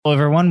Hello,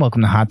 everyone.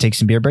 Welcome to Hot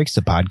Takes and Beer Breaks, the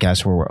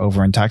podcast where we're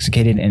over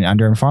intoxicated and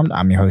underinformed.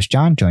 I'm your host,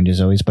 John, joined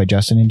as always by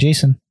Justin and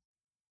Jason.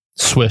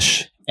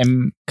 Swish.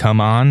 And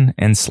come on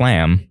and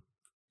slam,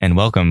 and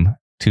welcome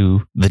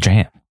to the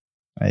jam.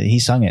 He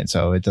sung it,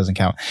 so it doesn't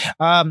count.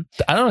 I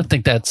don't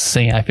think that's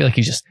singing. I feel like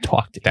he just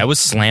talked. That was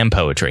slam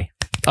poetry.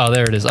 Oh,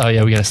 there it is. Oh,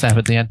 yeah, we got to snap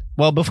at the end.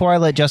 Well, before I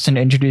let Justin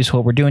introduce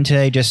what we're doing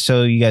today, just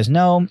so you guys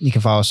know, you can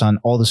follow us on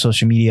all the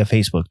social media,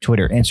 Facebook,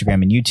 Twitter,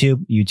 Instagram, and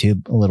YouTube.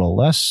 YouTube a little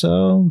less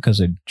so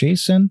because of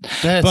Jason.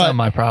 That's not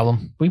my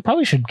problem. We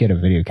probably should get a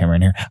video camera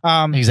in here.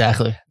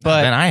 Exactly.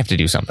 But then I have to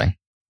do something.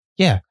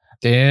 Yeah.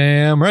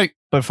 Damn right.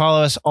 But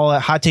follow us all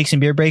at Hot Takes and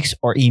Beer Breaks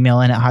or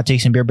email in at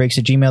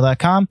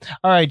hottakesandbeerbreaks@gmail.com.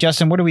 All right,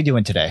 Justin, what are we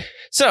doing today?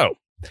 So,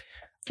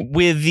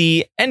 with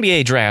the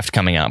NBA draft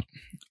coming up,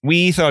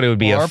 we thought it would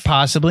be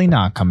possibly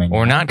not coming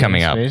or up. not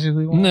coming up.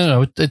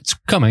 No, it's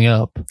coming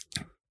up.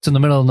 It's in the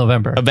middle of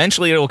November.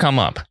 Eventually, it will come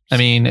up. I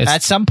mean,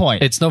 at some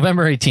point. It's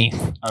November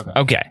 18th.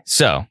 Okay.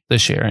 So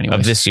this year, anyway.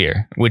 Of this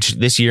year, which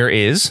this year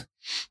is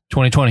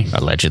 2020,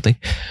 allegedly.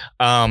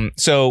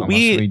 So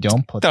we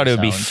don't put thought it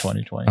would be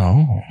 2020.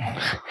 Oh,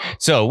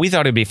 so we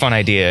thought it'd be a fun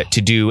idea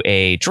to do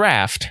a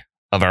draft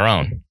of our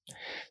own.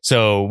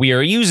 So we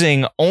are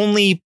using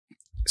only.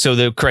 So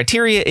the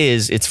criteria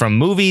is it's from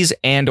movies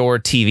and or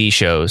TV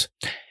shows,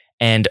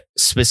 and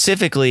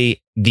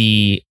specifically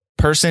the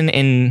person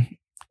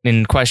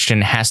in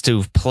question has to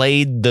have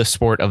played the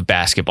sport of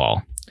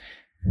basketball.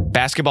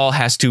 Basketball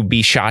has to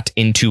be shot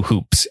into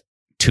hoops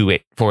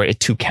for it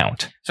to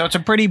count. So it's a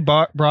pretty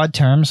broad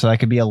term. So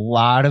that could be a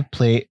lot of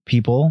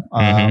people.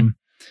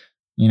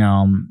 You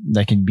know,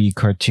 that could be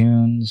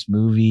cartoons,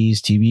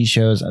 movies, TV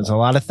shows. It's a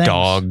lot of things.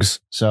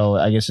 Dogs. So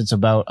I guess it's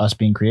about us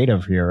being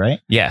creative here, right?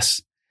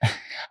 Yes.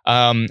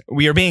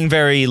 We are being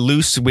very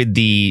loose with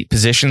the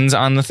positions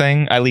on the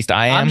thing. At least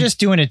I am. I'm just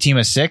doing a team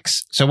of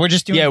 6. So we're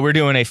just doing. Yeah, we're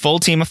doing a full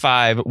team of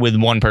 5 with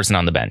one person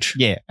on the bench.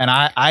 Yeah. And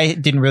I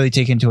didn't really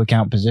take into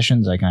account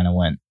positions. I kind of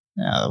went,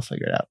 they'll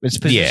figure it out. It's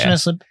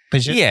positionless.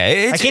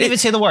 Yeah. I can't even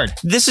say the word.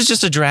 This is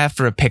just a draft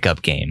for a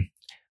pickup game.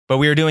 But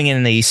we are doing it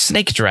in the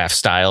snake draft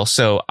style.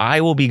 So I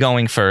will be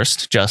going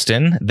first,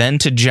 Justin, then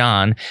to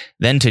John,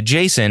 then to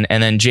Jason,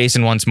 and then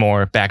Jason once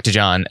more, back to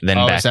John, then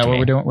back to me. Is that what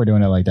we're doing? We're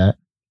doing it like that?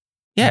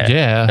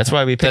 Yeah. That's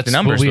why we picked the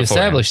numbers. We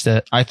established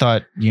it. I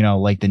thought,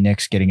 like the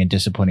Knicks getting a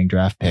disappointing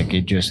draft pick,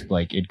 it just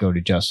it'd go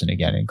to Justin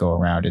again and go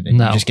around it. And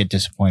you just get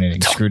disappointed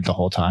and screwed the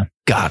whole time.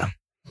 Got him.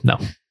 No.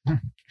 All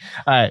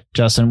right,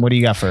 Justin, what do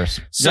you got first?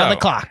 So, on the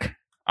clock.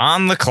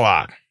 On the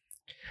clock.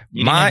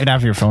 You didn't even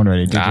have your phone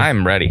ready, did you?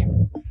 I'm ready.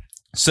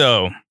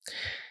 So,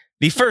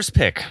 the first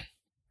pick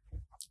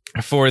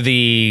for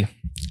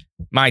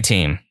my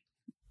team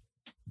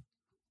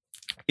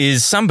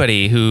is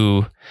somebody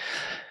who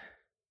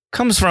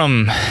comes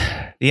from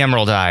the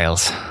Emerald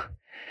Isles,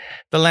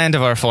 the land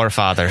of our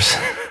forefathers.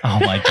 Oh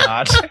my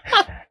God.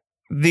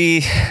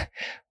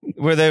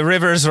 Where the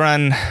rivers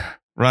run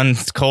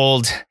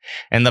cold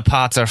and the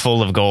pots are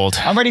full of gold.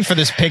 I'm ready for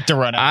this pick to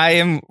run out. I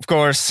am, of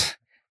course,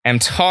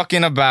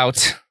 talking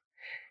about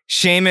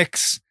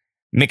Seamus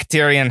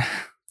McTiernan,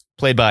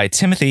 played by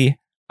Timothy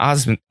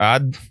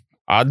Odmundson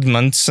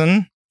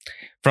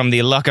from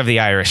the Luck of the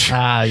Irish.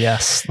 Ah,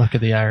 yes. Luck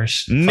of the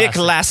Irish. Mick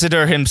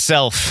Lassiter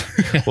himself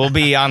will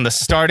be on the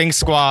starting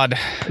squad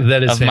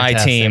that is of my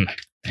team.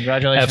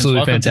 Congratulations. Absolutely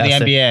Welcome fantastic.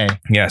 to the NBA.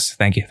 Yes.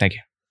 Thank you.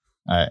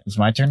 All right. It's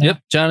my turn now? Yep.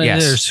 John,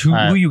 Yes. there's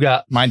who you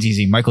got? Mine's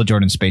easy. Michael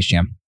Jordan, Space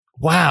Jam.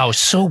 Wow.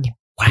 So good.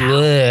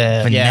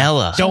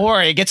 Vanilla. Don't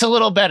worry. It gets a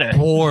little better.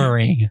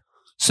 Boring.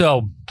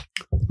 So,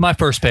 my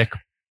first pick.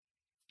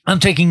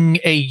 I'm taking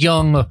a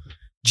young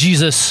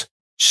Jesus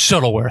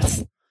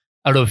Shuttleworth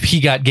out of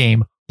He Got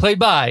Game, played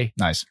by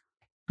Nice.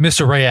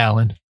 Mr. Ray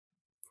Allen.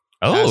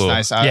 Oh,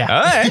 That's nice. Yeah.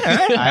 All right.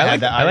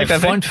 I like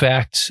that. Fun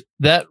fact,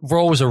 that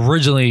role was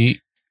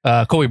originally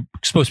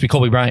supposed to be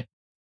Kobe Bryant.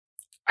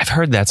 I've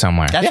heard that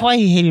somewhere. That's why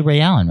he hated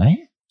Ray Allen, right?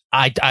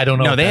 I don't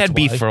know. No, if they that's had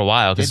beef why. for a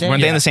while because Did they?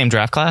 weren't they in Yeah. the same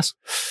draft class?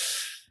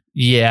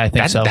 Yeah, I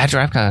think so. That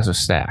draft class was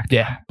stacked.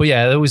 Yeah, but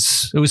yeah, it was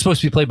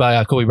supposed to be played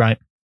by Kobe Bryant,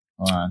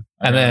 Hold on.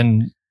 and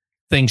then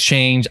things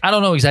changed. I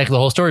don't know exactly the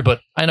whole story, but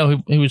I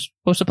know he was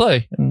supposed to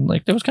play, and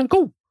that was kind of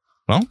cool.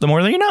 Well, the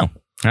more that you know. All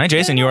right,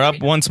 Jason, you are up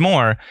once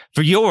more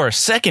for your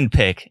second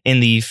pick in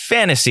the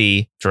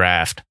fantasy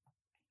draft.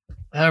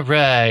 All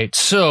right,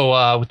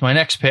 so with my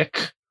next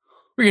pick,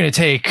 we're gonna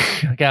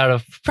take out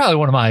of probably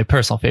one of my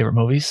personal favorite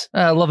movies,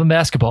 Love and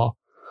Basketball,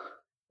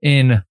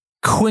 in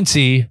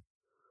Quincy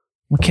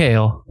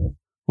McHale,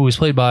 who was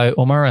played by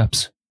Omar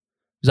Epps.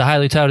 He's a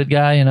highly touted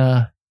guy in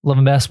Love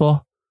and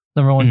Basketball,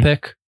 number one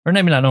pick. Or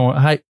maybe not number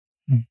one,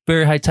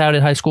 very high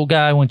touted high school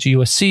guy, went to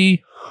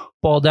USC,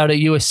 balled out at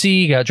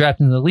USC, got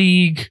drafted into the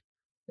league,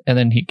 and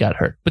then he got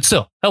hurt. But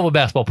still, hell of a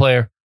basketball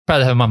player.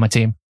 Probably have him on my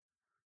team.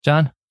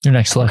 John, your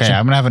next selection. Okay,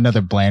 I'm going to have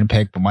another bland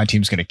pick, but my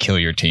team's going to kill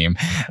your team.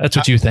 That's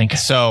what you think.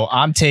 So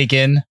I'm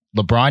taking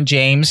LeBron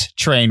James,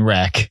 train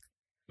wreck.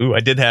 Ooh, I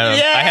did have.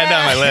 Yeah! I had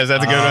that on my list.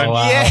 That's a good Oh, one.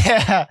 wow.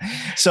 Yeah.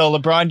 So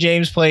LeBron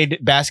James played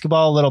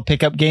basketball, a little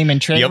pickup game in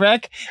train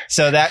wreck.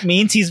 So that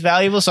means he's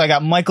valuable. So I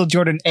got Michael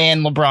Jordan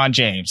and LeBron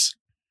James.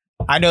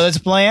 I know that's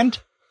planned.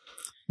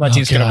 My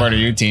team's going to murder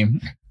your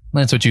team.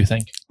 That's what you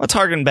think. Let's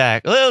harken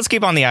back. Let's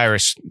keep on the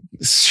Irish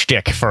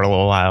shtick for a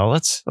little while.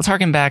 Let's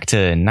harken back to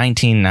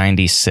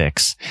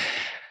 1996.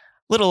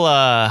 Little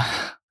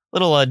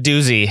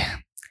doozy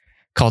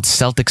called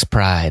Celtics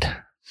Pride.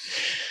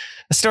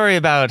 A story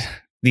about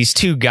these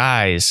two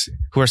guys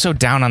who are so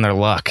down on their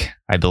luck,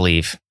 I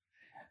believe,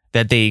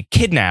 that they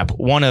kidnap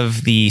one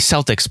of the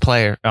Celtics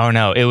player. Oh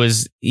no,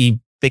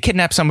 they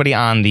kidnapped somebody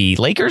on the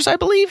Lakers, I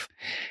believe.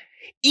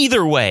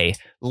 Either way,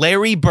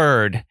 Larry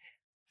Bird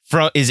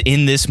is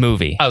in this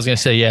movie. I was going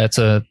to say, yeah, it's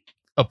a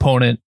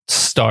opponent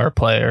star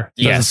player.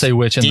 Doesn't Yes. say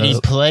which. Did he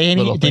play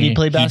any? Did he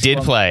play He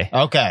basketball? did play.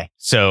 Okay.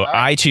 So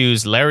I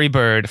choose Larry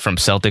Bird from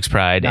Celtics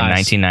Pride in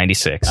Nice.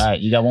 1996. All right,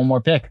 you got one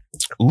more pick.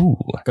 Ooh.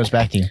 Goes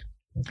back to you.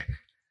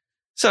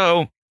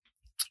 So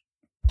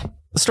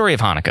the story of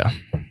Hanukkah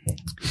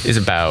is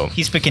about...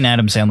 He's picking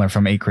Adam Sandler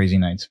from 8 Crazy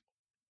Nights.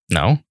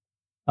 No.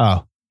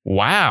 Oh,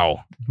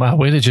 Wow. Wow,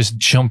 way to just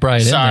jump right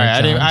sorry.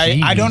 in there,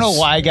 I don't know Jeez.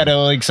 why I got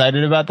all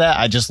excited about that.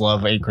 I just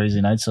love 8 Crazy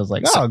Nights. So I was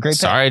like, oh, great pick.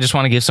 Sorry, I just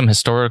want to give some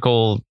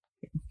historical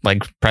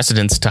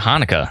precedence to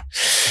Hanukkah.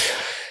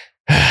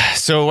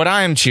 So what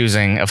I am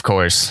choosing, of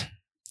course,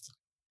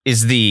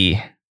 is the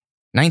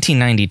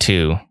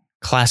 1992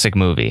 classic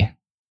movie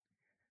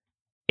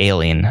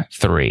Alien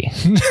 3.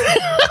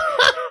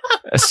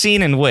 A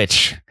scene in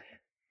which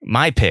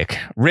my pick,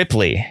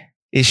 Ripley,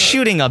 is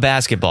shooting a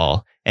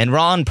basketball and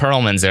Ron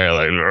Perlman's there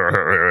like...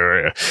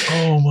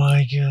 Oh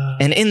my God.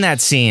 And in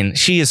that scene,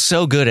 she is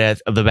so good at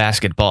the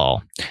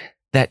basketball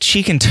that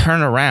she can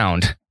turn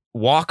around,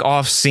 walk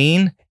off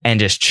scene, and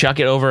just chuck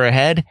it over her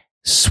head.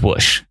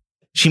 Swoosh.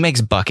 She makes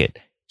bucket.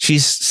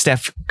 She's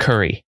Steph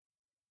Curry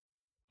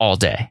all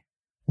day.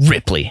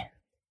 Ripley.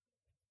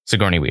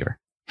 Sigourney Weaver.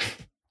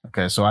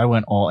 Okay, so I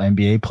went all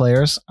NBA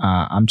players.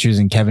 I'm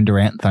choosing Kevin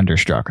Durant,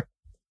 Thunderstruck.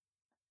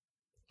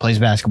 Plays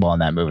basketball in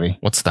that movie.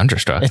 What's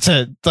Thunderstruck? It's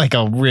a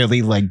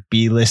really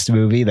B-list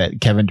movie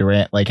that Kevin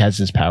Durant has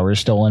his powers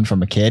stolen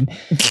from a kid.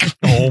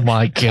 Oh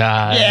my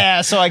God.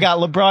 Yeah, so I got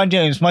LeBron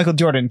James, Michael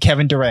Jordan,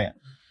 Kevin Durant.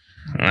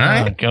 All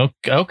right.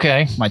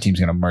 Okay. My team's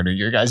gonna murder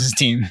your guys'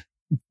 team.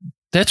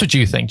 That's what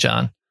you think,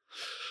 John.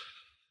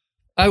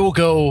 I will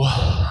go.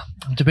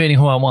 I'm debating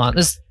who I want.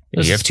 This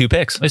You have 2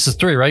 picks. This is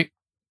 3, right?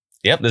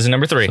 Yep, this is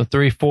number 3. So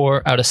 3,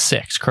 4 out of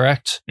 6,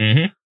 correct?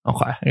 Mm-hmm.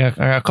 Okay. I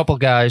got a couple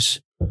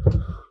guys.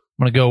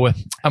 I'm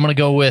gonna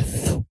go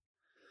with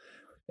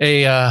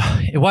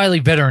a wily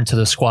veteran to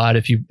the squad,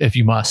 if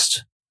you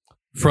must,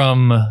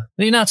 from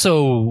the not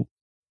so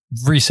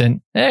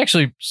recent,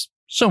 actually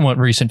somewhat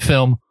recent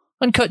film,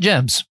 Uncut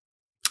Gems.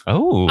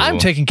 Oh. I'm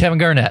taking Kevin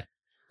Garnett.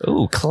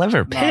 Oh,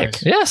 clever pick.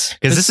 Nice. Yes,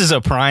 Because this is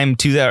a prime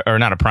or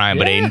not a prime,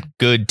 but Yeah. a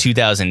good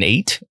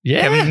 2008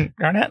 yeah, Kevin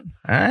Garnett.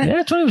 All right. yeah.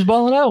 That's when he was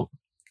balling out.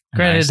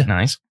 Granted,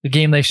 Nice. the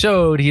game they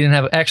showed, he didn't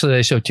have. Actually,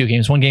 they showed 2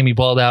 games. One game he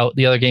balled out.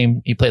 The other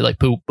game he played like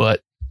poop,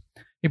 but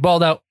he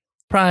balled out.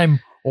 Prime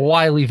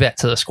wily vet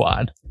to the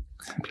squad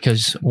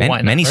because why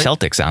not, Many right?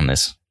 Celtics on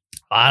this.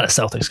 A lot of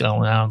Celtics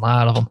going down. A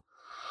lot of them.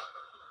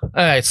 All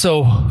right,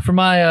 so for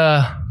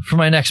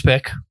my next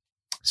pick,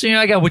 so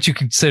I got what you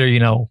consider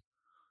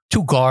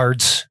 2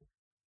 guards,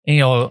 and,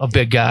 a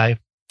big guy.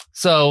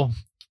 So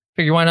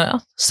figure why not?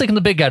 I'll stick in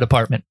the big guy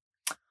department.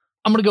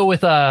 I'm gonna go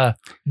with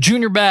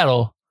Junior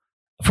Battle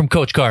from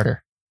Coach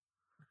Carter.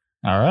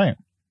 All right.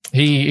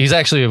 He's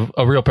actually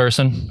a real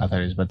person. I thought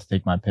he was about to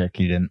take my pick.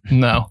 He didn't.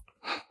 No,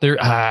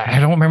 I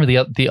don't remember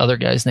the other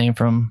guy's name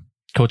from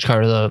Coach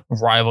Carter, the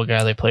rival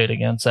guy they played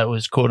against. That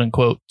was quote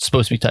unquote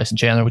supposed to be Tyson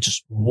Chandler, which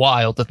is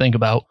wild to think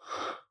about.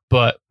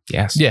 But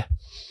Yes. yeah,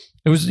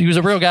 he was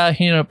a real guy.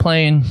 He ended up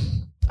playing.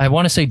 I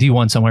want to say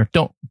D1 somewhere.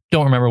 Don't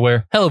remember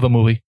where. Hell of a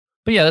movie.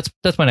 But yeah,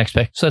 that's my next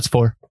pick. So that's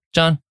 4.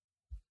 John.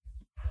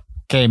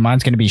 Okay,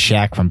 mine's gonna be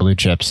Shaq from Blue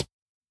Chips.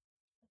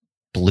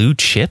 Blue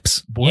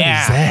Chips? What is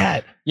Yeah.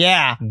 that?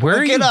 Yeah. Where are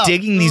Look you it up.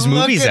 digging these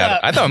Look movies it out? up.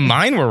 I thought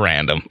mine were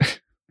random.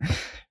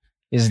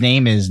 His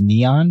name is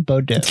Neon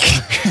Bodett.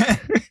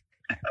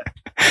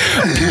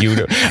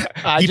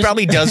 He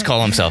probably does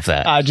call himself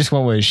that. I just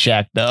went with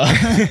Shaq though.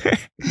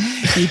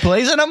 He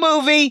plays in a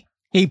movie.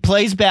 He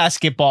plays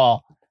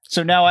basketball.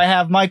 So now I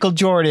have Michael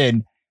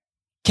Jordan,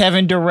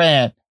 Kevin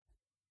Durant.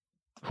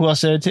 Who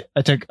else did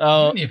I took?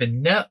 Oh, You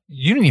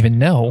didn't even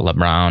know.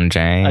 LeBron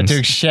James. I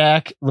took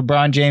Shaq,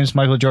 LeBron James,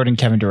 Michael Jordan,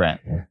 Kevin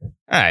Durant. All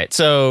right,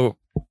 so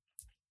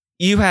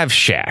you have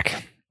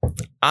Shaq.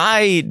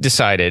 I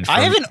decided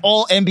I have an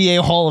all NBA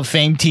Hall of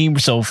Fame team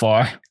so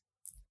far.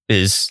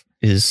 is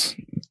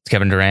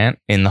Kevin Durant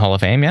in the Hall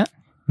of Fame yet?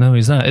 No,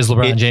 he's not. Is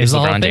LeBron James Is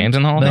in the Hall of LeBron Fame? James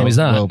in the Hall of No, Fame? he's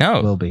not.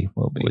 No. Will be.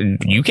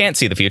 You can't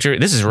see the future.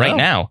 This is right No.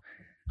 now.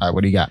 All right,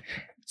 what do you got?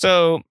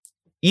 So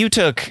you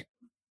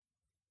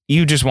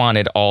just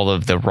wanted all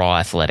of the raw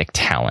athletic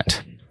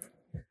talent.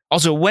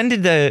 Also, when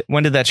did that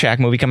Shaq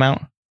movie come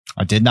out?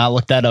 I did not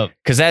look that up.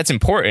 Because that's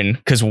important.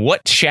 Because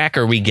what Shaq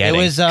are we getting?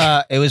 It was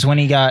when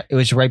it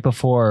was right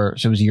before,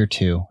 so it was year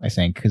 2, I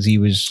think, because he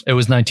was. It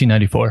was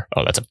 1994.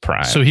 Oh, that's a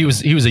prime. So he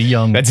was a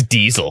young. That's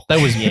Diesel.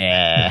 That was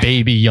Yeah,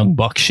 baby young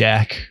buck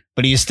Shaq.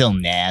 but he's still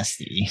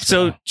nasty.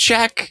 So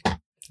Shaq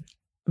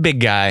big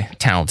guy,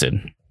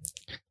 talented.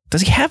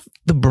 Does he have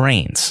the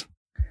brains?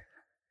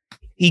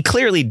 He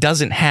clearly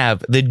doesn't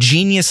have the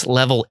genius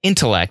level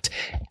intellect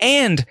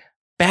and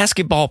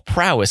basketball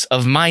prowess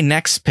of my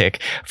next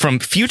pick from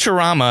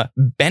Futurama,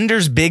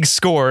 Bender's Big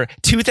Score,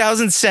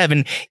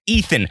 2007,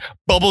 Ethan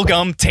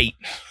Bubblegum Tate.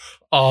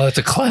 Oh, that's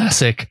a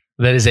classic.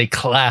 That is a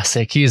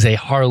classic. He is a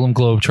Harlem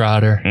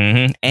Globetrotter.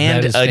 Mm-hmm.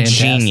 And a fantastic.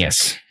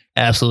 genius.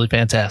 Absolutely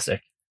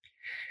fantastic.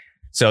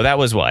 So that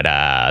was what?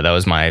 That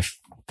was my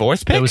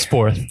fourth pick? It was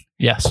fourth.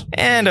 Yes.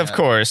 And of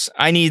course,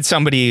 I need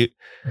somebody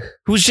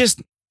who's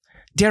just,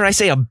 dare I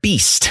say, a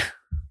beast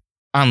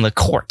on the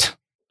court.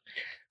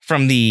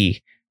 From the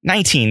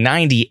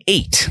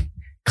 1998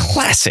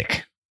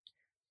 classic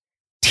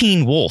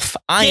Teen Wolf,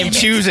 I am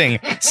choosing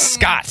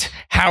Scott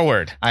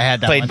Howard, I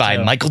had that played one by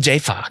too. Michael J.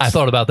 Fox. I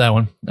thought about that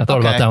one. That's a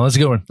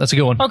good one. That's a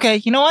good one. Okay,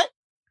 you know what?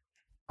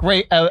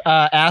 Great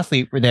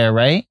athlete there,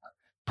 right?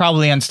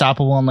 Probably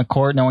unstoppable on the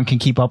court. No one can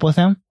keep up with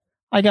him.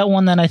 I got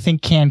one that I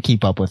think can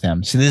keep up with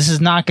him. So this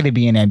is not going to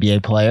be an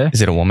NBA player.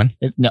 Is it a woman?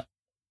 No.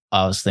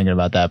 I was thinking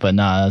about that, but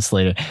nah, that's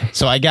later.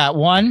 So I got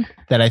one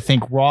that I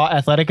think raw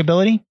athletic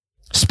ability.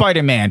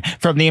 Spider-Man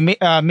from the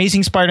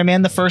Amazing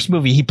Spider-Man, the first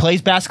movie. He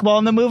plays basketball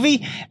in the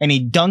movie and he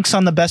dunks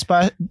on the best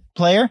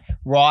player.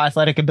 Raw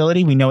athletic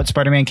ability. We know what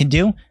Spider-Man can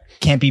do.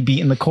 Can't be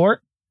beat in the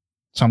court.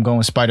 So I'm going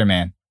with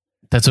Spider-Man.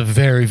 That's a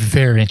very,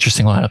 very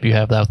interesting lineup you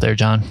have out there,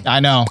 John. I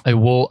know. I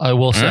will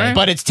say. Right.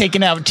 But it's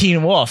taken out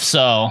Teen Wolf,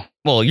 so.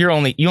 Well, you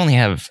only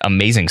have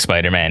Amazing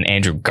Spider-Man,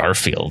 Andrew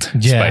Garfield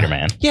Yeah.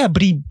 Spider-Man. Yeah,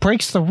 but he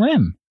breaks the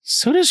rim.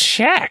 So does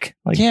Shaq.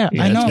 Like, Yeah,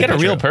 I know. You got a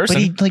real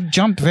person. But he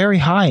jumped very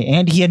high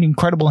and he had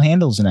incredible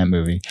handles in that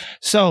movie.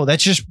 So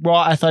that's just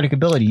raw athletic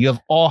ability. You have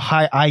all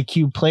high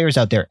IQ players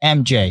out there.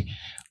 MJ.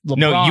 LeBron.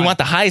 No, you want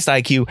the highest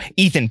IQ,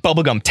 Ethan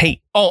Bubblegum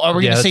Tate. Oh, are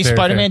we Yeah, going to say that's very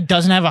Spider-Man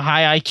doesn't have a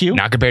high IQ?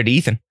 Not compared to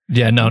Ethan.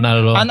 Yeah, no, not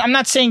at all. I'm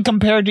not saying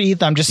compared to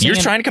Ethan. I'm just saying.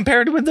 You're trying to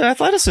compare it with the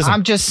athleticism.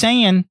 I'm just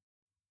saying.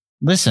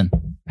 Listen.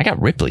 I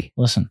got Ripley.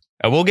 Listen.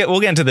 We'll get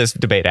into this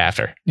debate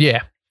after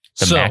Yeah.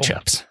 the So,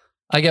 matchups.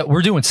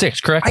 we're doing 6,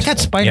 correct? I got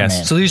Spider-Man.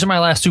 Yes. So these are my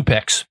last 2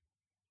 picks.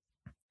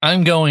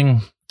 I'm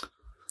going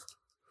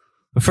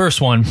the first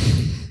one,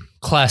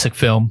 classic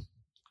film,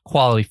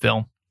 quality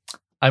film.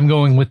 I'm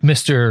going with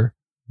Mr.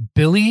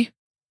 Billy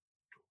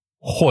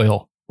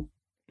Hoyle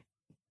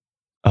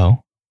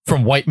Oh,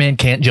 from White Man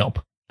Can't Jump.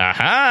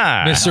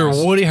 aha!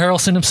 Mr. Woody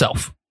Harrelson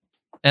himself.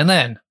 And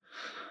then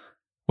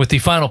with the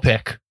final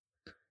pick,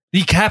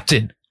 the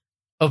captain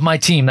of my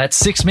team, that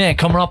 6th man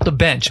coming off the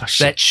bench,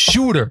 that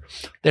shooter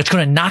that's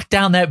going to knock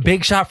down that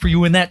big shot for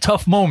you in that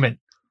tough moment.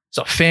 It's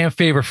a fan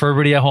favorite for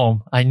everybody at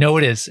home. I know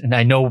it is. And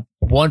I know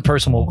one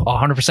person will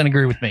 100%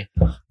 agree with me.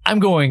 I'm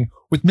going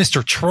with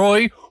Mr.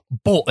 Troy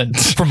Bolton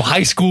from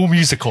High School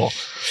Musical.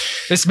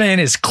 This man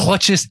is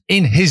clutches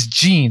in his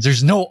jeans.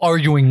 There's no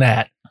arguing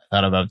that.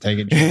 Thought about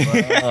taking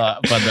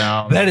but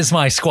no. That is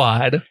my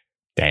squad.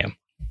 Damn.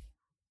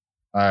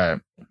 All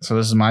right. So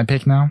this is my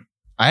pick now.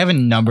 I have a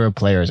number of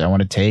players I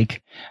want to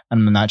take,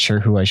 and I'm not sure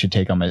who I should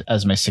take on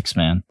as my 6th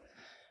man.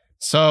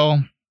 So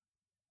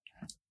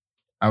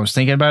I was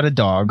thinking about a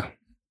dog,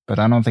 but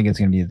I don't think it's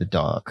going to be the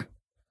dog.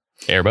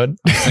 Airbud.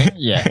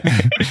 Yeah.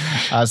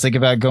 I was thinking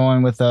about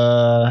going with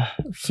a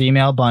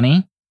female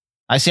bunny.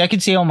 I can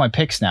see all my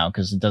picks now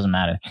because it doesn't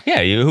matter.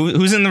 Yeah,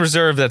 who's in the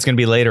reserve that's going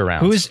to be later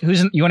rounds?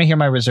 Who's in, you want to hear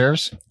my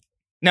reserves?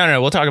 No,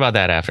 we'll talk about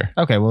that after.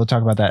 Okay, we'll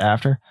talk about that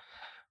after.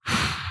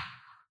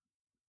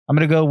 I'm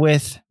going to go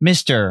with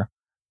Mr.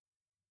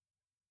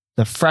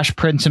 the Fresh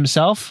Prince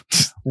himself,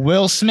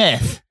 Will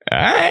Smith. All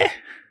right.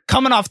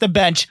 Coming off the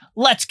bench.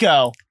 Let's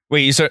go.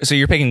 Wait, so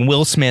you're picking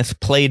Will Smith,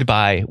 played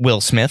by Will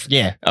Smith?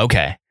 Yeah.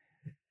 Okay.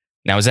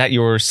 Now, is that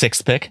your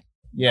 6th pick?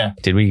 Yeah.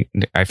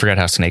 I forgot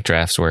how snake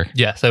drafts work.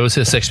 Yes, that was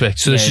his 6th pick.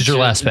 So this is your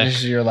last pick. This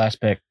is your last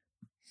pick.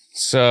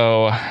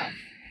 So,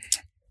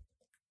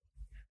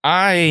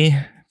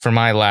 for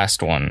my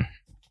last one,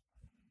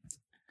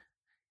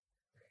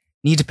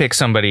 need to pick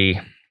somebody.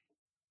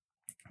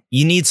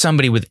 You need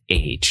somebody with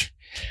age,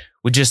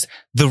 with just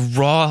the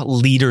raw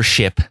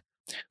leadership,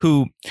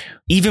 who,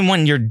 even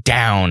when you're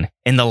down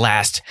in the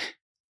last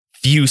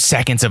few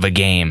seconds of a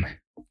game,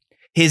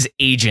 his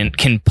agent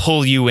can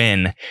pull you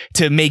in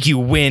to make you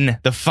win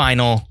the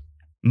final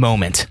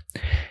moment.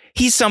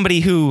 He's somebody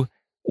who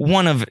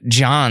one of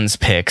John's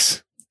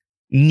picks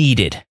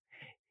needed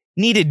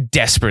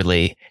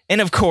desperately.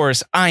 And of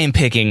course, I am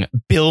picking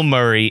Bill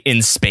Murray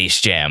in Space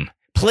Jam,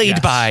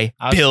 played by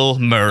Bill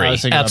Murray.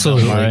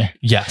 Absolutely.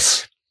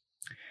 Yes.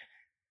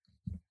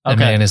 That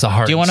man is a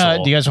heart. Do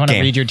you guys want to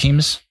read your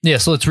teams? Yeah,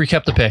 so let's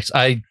recap the picks.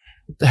 I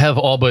have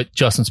all but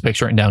Justin's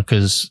picks written down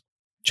because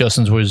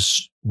Justin's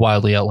was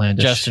wildly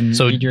outlandish. Justin,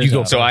 so read yours you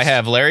go. out. So I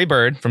have Larry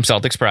Bird from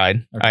Celtics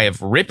Pride. Okay. I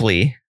have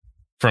Ripley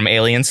from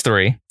Aliens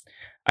 3.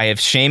 I have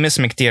Seamus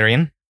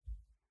McTiernan.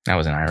 That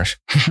wasn't Irish.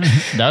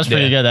 That was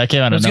pretty good. That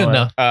came out of That's good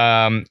nowhere.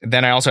 enough.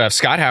 Then I also have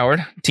Scott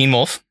Howard, Teen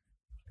Wolf,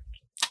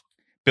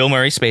 Bill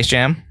Murray, Space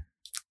Jam,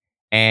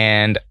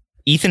 and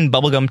Ethan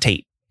Bubblegum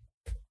Tate.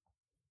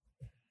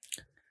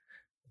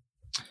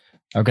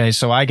 Okay,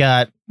 so I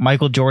got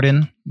Michael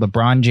Jordan,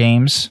 LeBron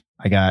James.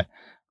 I got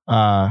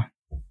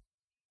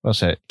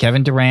what's it?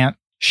 Kevin Durant,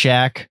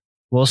 Shaq,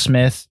 Will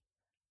Smith,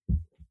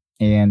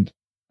 and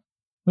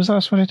what was the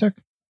last one I took?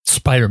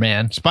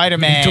 Spider-Man.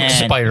 Spider-Man. You took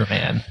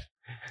Spider-Man.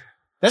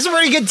 That's a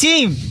pretty good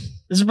team.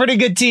 It's a pretty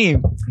good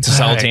team. It's a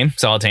solid All right. team.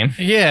 Solid team.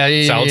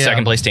 Yeah. Solid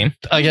second place team.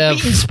 I have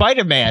Beating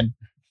Spider-Man.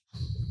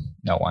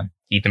 No one.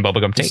 Ethan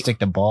Bubblegum Just Tate. stick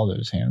the ball to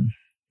his hand.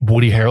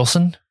 Woody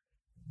Harrelson,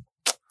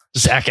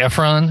 Zac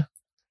Efron,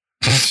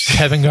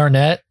 Kevin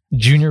Garnett,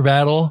 Junior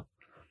Battle,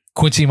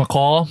 Quincy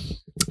McCall,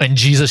 and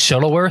Jesus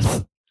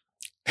Shuttleworth.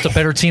 It's a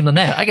better team than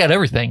that. I got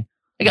everything.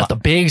 I got the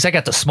bigs. I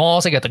got the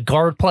smalls. I got the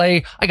guard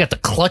play. I got the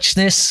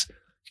clutchness.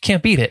 You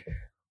can't beat it.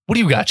 What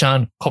do you got,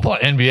 John? A couple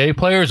of NBA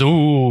players?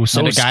 Ooh, so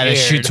And a guy scared. that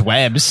shoots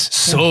webs.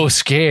 So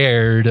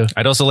scared.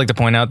 I'd also like to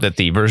point out that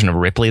the version of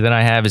Ripley that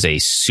I have is a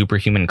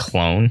superhuman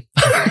clone.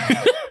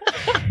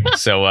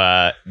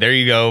 So there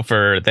you go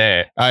for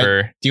that.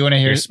 For Do you want to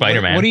hear Your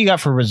Spider-Man. What do you got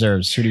for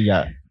reserves? Who do you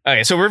got?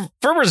 okay, so we're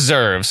for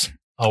reserves.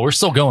 Oh, we're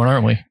still going,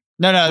 aren't we?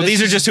 No, Well,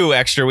 these are just who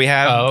extra we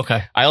have. Oh,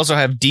 okay. I also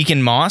have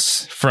Deacon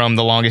Moss from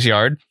The Longest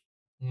Yard.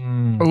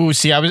 Oh,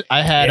 see, I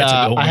had Yeah, it's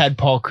a good one. I had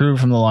Paul Crew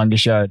from The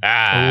Longest Yard.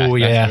 Oh,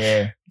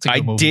 yeah. It's a good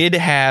I movie. did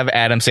have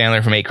Adam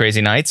Sandler from 8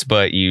 Crazy Nights,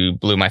 but you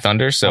blew my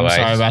thunder, so I'm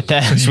sorry I about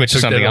that. switched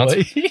to Took that something else.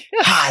 away.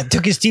 Ah,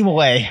 took his team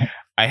away.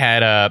 I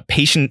had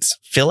Patience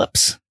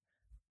Phillips,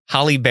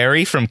 Holly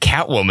Berry from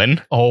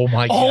Catwoman. Oh,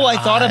 my God. Oh, I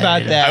thought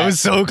about that. I was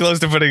so close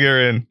to putting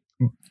her in.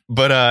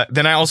 But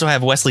then I also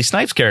have Wesley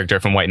Snipes' character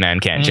from White Man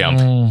Can't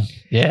Jump.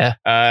 Yeah.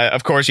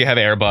 Of course, you have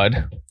Air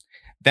Bud.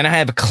 Then I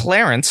have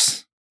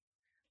Clarence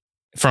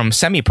from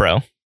Semi Pro.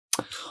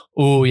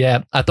 Oh,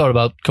 yeah. I thought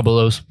about a couple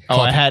of those. Oh,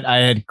 I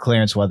had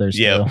Clarence Weathers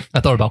Yeah. too. I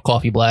thought about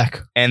Coffee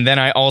Black. And then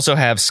I also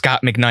have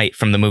Scott McKnight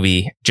from the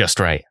movie Just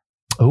Right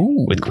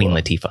Oh, with Queen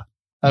Latifah.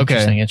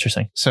 Okay,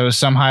 Interesting. so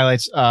some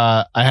highlights.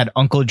 I had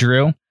Uncle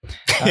Drew.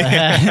 I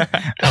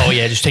had- Oh,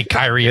 yeah. Just take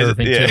Kyrie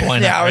Irving, Yeah. too. Why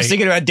not, yeah, I was right?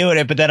 thinking about doing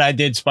it, but then I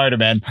did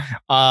Spider-Man.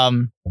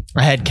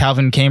 I had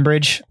Calvin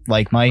Cambridge,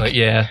 like Mike. But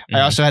yeah. I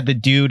also had the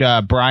dude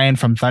Brian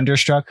from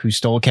Thunderstruck who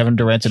stole Kevin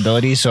Durant's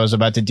abilities. So I was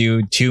about to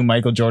do 2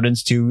 Michael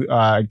Jordans,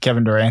 2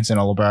 Kevin Durant's, and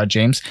a LeBron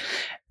James.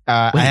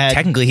 I Wait, had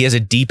technically, he has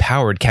a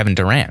depowered Kevin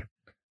Durant.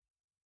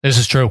 This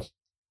is true.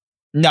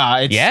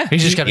 it's Yeah.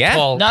 He's just got to Yeah.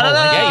 call. No, no, call no,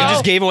 like- Yeah, you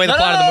just gave away the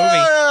plot of the movie.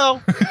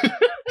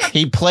 no.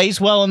 He plays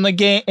well in the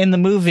game in the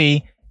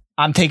movie.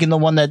 I'm taking the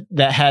one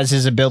that has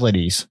his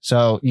abilities.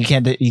 So you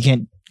can't Yeah, we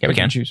pick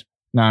can. and choose.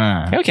 No.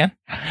 Yeah, we can.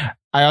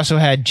 I also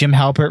had Jim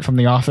Halpert from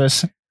The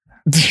Office.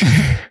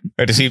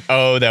 Or does he?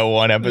 Oh, that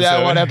one episode.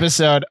 That one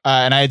episode,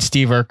 and I had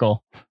Steve Urkel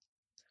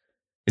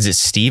Is it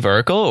Steve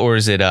Urkel or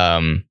is it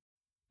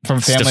from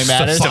Family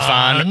Matters.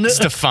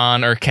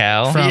 Stefan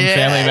Urkel? From Yeah.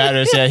 Family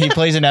Matters, yeah, he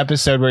plays an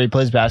episode where he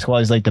plays basketball.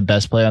 He's like the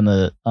best player on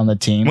the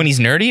team When he's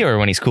nerdy or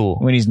when he's cool?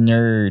 when he's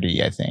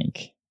nerdy, I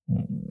think,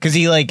 because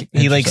he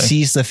Interesting.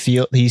 sees the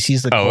field, he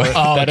sees the Oh. court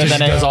Oh, better just than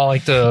does anyone. all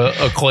like the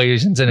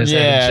equations in his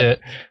head and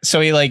shit. So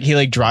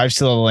he drives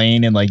to the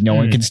lane and like no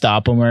one can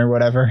stop him or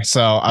whatever.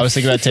 So I was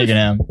thinking about taking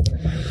him.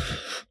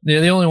 Yeah,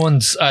 the only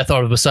ones I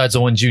thought of besides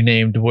the ones you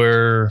named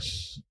were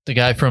the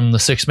guy from The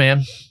Sixth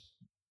Man,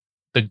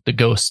 the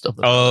ghost of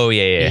the. Oh,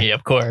 yeah.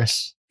 of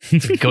course.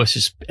 The ghost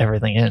is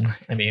everything in.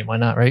 I mean, why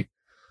not, right?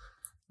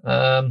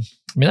 I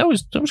mean, that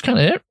was kind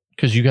of it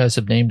because you guys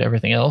have named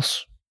everything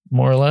else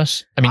more or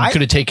less. I mean, you I-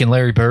 could have taken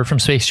Larry Bird from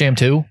Space Jam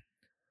 2.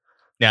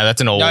 Yeah,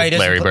 that's an old No, he doesn't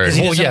Larry play- Bird. 'cause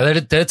he Well, doesn't-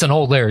 yeah, that's an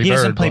old Larry He Bird.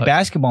 doesn't play but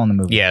basketball in the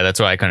movie. Yeah, that's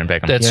why I couldn't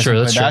pick him. That's He true.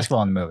 doesn't That's play true.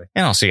 basketball in the movie.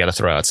 And also, you got to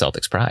throw out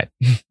Celtics pride.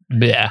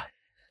 Yeah.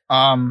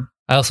 Um,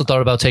 I also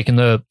thought about taking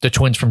the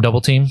twins from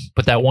Double Team,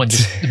 but that one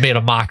just made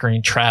a mockery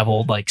and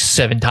traveled like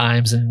 7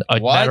 times in a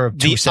What? matter of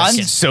 2 The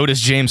seconds. So does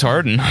James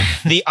Harden.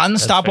 the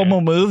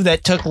unstoppable move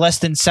that took less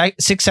than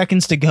 6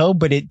 seconds to go,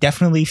 but it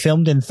definitely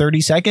filmed in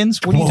 30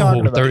 seconds. What are you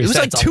talking about? 30 It was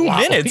like seconds, 2 a lot.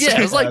 minutes. Yeah,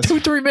 it was like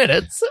 2-3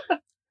 minutes.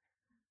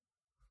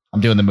 I'm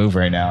doing the move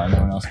right now. No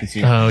one else can see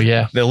it. Oh,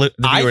 yeah. The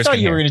I viewers thought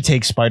can you were hear. going to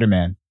take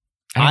Spider-Man.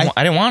 I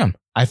didn't want him.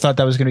 I thought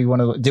that was going to be one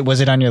of the.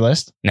 Was it on your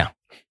list? No.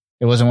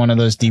 It wasn't one of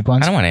those deep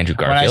ones. I don't want Andrew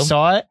When I Garfield.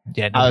 saw it,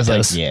 Yeah, I was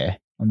like, yeah,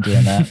 I'm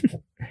doing that.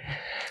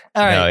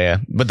 All right. Oh, yeah.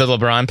 But the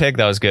LeBron pick,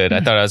 that was good.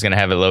 I thought I was going to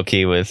have it low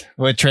key with.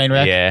 With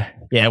Trainwreck? Yeah.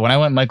 Yeah, when I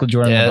went Michael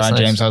Jordan, Yeah, that's LeBron nice.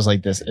 James, I was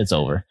like, it's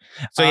over.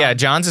 So, yeah,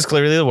 John's is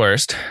clearly the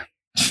worst.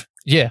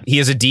 Yeah. He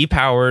has a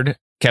depowered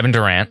Kevin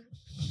Durant.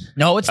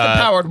 No, it's the Uh,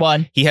 powered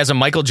one. He has a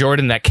Michael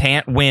Jordan that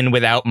can't win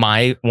without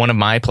one of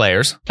my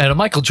players. And a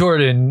Michael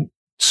Jordan,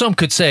 some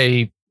could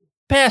say,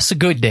 past the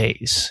good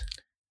days.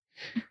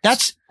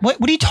 That's what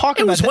are you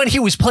talking It about? was when he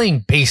was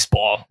playing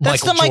baseball.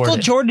 That's the Michael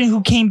Jordan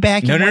who came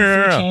back and No, no, won no,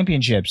 no, 3 no.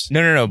 championships.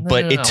 No.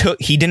 But no.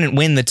 he didn't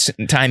win the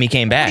time he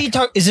came What are back. you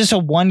talk- Is this a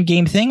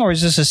 1-game thing or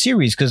is this a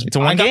series? Because It's a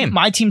one game.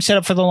 My team set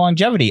up for the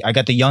longevity. I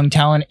got the young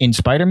talent in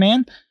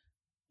Spider-Man.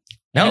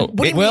 No. What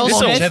do you Will mean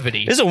Smith-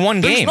 longevity? This is a one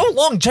There's game. no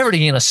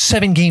longevity in a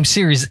 7-game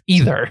series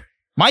either.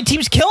 My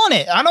team's killing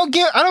it. I don't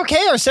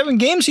care. 7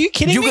 games? Are you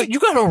kidding me? You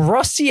got a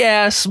rusty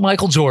ass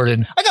Michael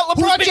Jordan I got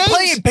who's LeBron been James.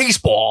 playing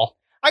baseball.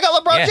 I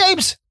got LeBron Yeah.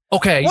 James.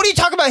 Okay. What are you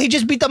talking about? He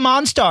just beat the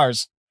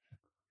Monstars.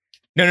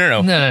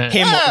 No. No.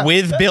 Him Yeah.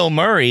 with Bill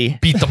Murray.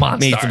 Beat the Monstars.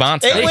 Beat the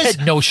Monstars. It They was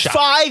had no shot.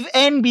 5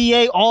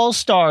 NBA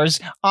All-Stars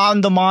on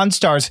the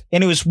Monstars,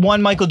 and it was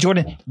one Michael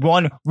Jordan,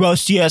 one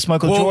rusty-ass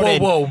Michael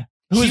Jordan, Whoa.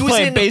 who was He was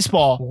playing in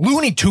baseball.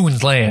 Looney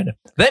Tunes land.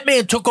 That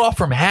man took off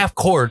from half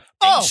court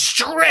Oh. and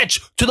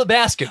stretched to the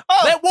basket.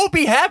 Oh. That won't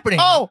be happening.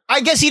 Oh,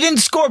 I guess he didn't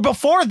score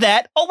before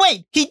that. Oh,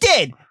 wait, he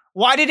did.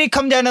 Why did it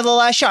come down to the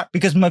last shot?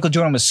 Because Michael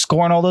Jordan was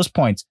scoring all those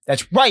points.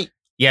 That's right.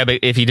 Yeah, but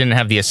if he didn't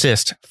have the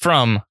assist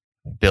from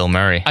Bill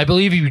Murray. I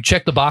believe if you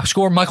check the box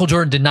score, Michael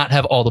Jordan did not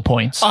have all the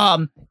points.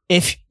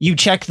 If you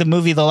check the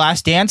movie The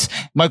Last Dance,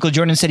 Michael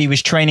Jordan said he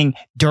was training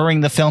during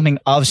the filming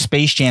of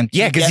Space Jam.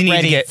 Yeah, 'cause he needed to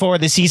ready get- for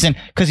the season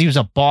because he was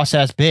a boss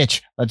ass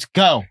bitch. Let's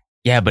go.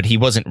 Yeah, but he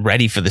wasn't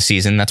ready for the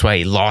season. That's why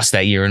he lost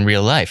that year in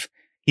real life.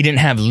 He didn't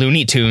have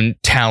Looney Tune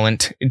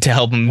talent to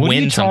help him What are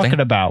win you something. talking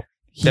about?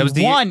 He That was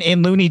the- won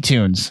in Looney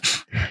Tunes.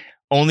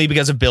 Only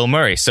because of Bill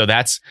Murray. So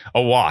that's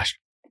a wash.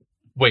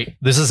 Wait,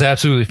 this is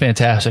absolutely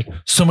fantastic.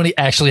 Somebody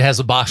actually has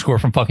a box score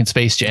from fucking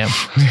Space Jam.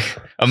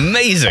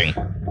 Amazing.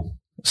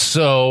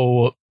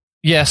 So,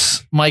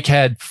 yes, Mike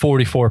had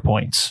 44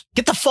 points.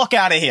 Get the fuck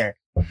out of here.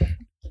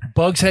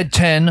 Bugs had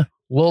 10.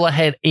 Lola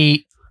had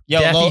 8. Yo,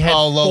 Daffy had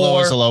Lola 4,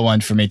 was a low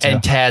one for me too.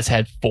 and Taz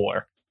had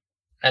 4.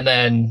 And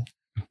then,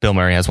 Bill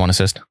Murray has one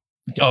assist.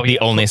 oh, The yeah.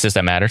 only assist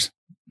that matters.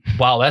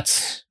 Wow,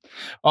 that's.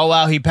 Oh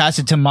wow, he passed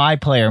it to my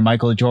player,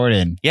 Michael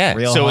Jordan. Yeah.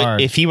 Real so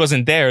hard. if he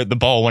wasn't there, the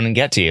ball wouldn't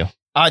get to you.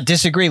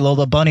 Disagree.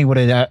 Lola Bunny would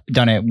have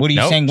done it. What are you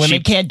Nope, saying? Women she-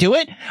 can't do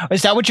it?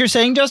 Is that what you're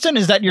saying, Justin?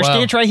 Is that your Wow.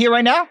 stance right here,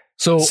 right now?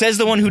 So, Says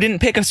the one who didn't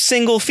pick a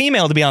single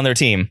female to be on their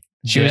team.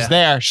 She yeah. was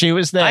there. She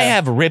was there. I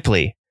have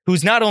Ripley,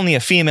 who's not only a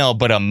female,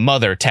 but a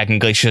mother,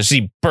 technically, because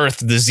she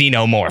birthed the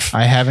xenomorph.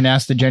 I haven't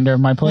asked the gender of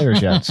my players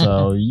yet,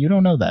 so you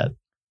don't know that.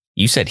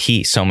 You said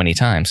he so many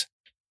times.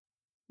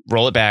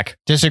 Roll it back.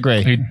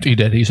 Disagree. he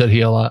did. He said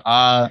he a lot.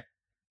 I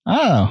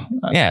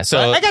don't know. Yeah,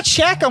 so I got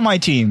Shaq on my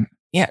team.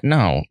 yeah,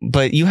 no,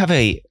 but you have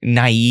a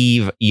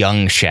naive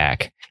young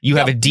Shaq. You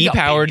have a You got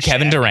depowered big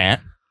Kevin Shaq.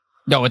 Durant.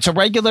 No, it's a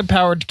regular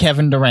powered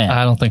Kevin Durant.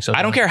 I don't think so.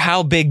 I don't care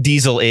how big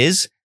Diesel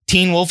is.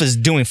 Teen Wolf is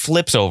doing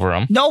flips over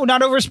him. No,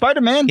 not over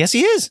Spider-Man. Yes,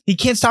 he is. He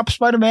can't stop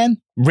Spider-Man.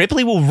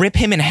 Ripley will rip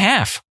him in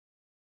half.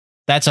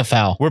 That's a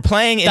foul. We're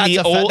playing in That's the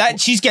a foul.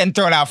 old. She's getting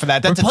thrown out for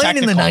that. That's We're a playing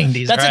in the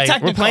technical. 90s, That's right? a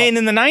technical. We're playing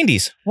in the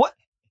 90s.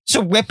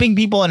 So ripping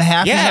people in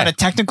half is Yeah. not a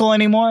technical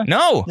anymore?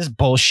 No. This is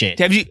bullshit.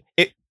 Have you?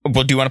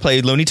 Well, do you want to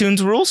play Looney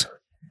Tunes rules?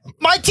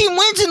 My team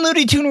wins in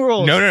Looney Tune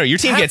rules. No. Your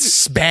team Have gets you-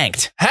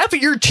 spanked. Half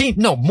of your team,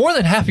 no, more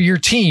than half of your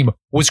team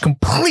was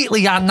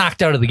completely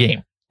knocked out of the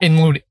game.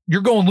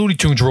 You're going Looney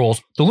Tunes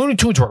rules. The Looney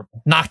Tunes were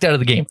knocked out of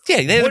the game.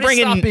 Yeah, they What is bring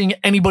in. stopping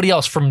anybody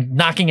else from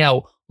knocking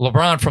out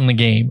LeBron from the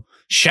game,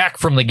 Shaq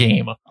from the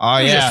game? Oh,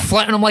 You're yeah. just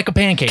flatten them like a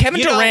pancake.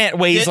 Kevin You know, Durant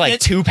weighs like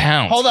 2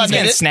 pounds. Hold on, He's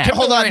gonna man. snap.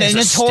 Hold on. Durant is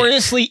It's a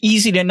notoriously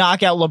easy to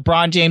knock out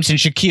LeBron James and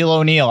Shaquille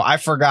O'Neal. I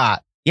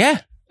forgot.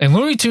 Yeah, In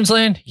Looney Tunes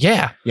land,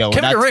 yeah. Yo,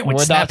 Kevin Durant would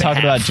we're snap not in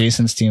talking half. about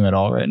Jason's team at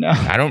all right now.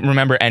 I don't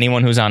remember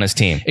anyone who's on his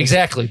team.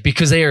 Exactly,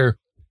 because they are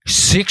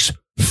 6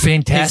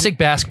 fantastic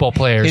basketball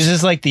players. This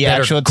is like the that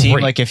are actual team.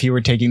 great. Like if you were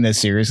taking this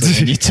seriously,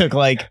 and you took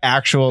like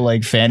actual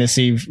like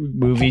fantasy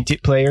movie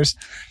players.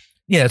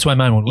 Yeah, that's why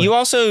mine would win. You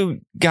also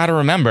got to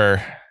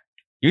remember,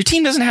 your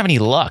team doesn't have any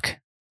luck.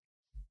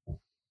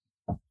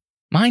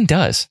 Mine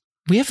does.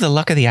 We have the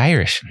luck of the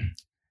Irish.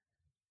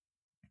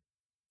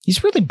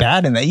 He's really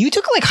bad in that. You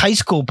took like high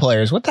school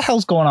players. What the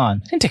hell's going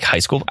on? I didn't take high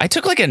school. I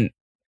took like a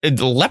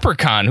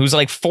leprechaun who's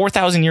like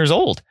 4,000 years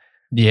old.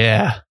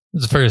 Yeah,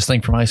 it's the furthest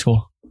thing from high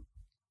school.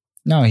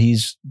 No,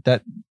 he's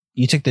that.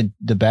 You took the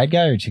bad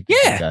guy or you took the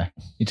Yeah. good guy?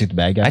 You took the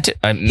bad guy.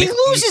 He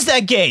loses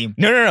that game.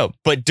 No.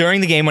 But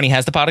during the game when he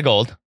has the pot of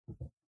gold,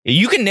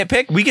 you can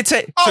nitpick. We could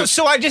say, Oh,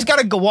 so I just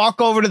gotta go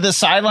walk over to the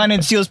sideline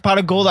and steal his pot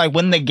of gold. I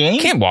win the game.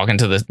 you can't walk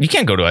into the. You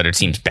can't go to other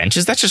teams'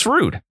 benches. That's just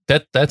rude.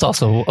 That's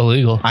also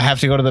illegal. I have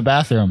to go to the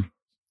bathroom.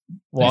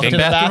 Walk Big to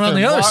the bathroom on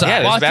the other Walk- side. Yeah,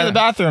 there's walk to the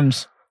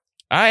bathrooms.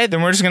 All right,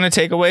 then we're just gonna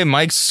take away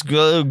Mike's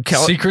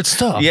Secret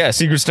stuff. Yeah,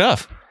 secret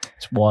stuff.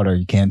 It's water.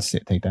 You can't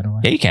take that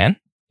away. Yeah, you can.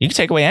 You can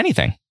take away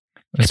anything.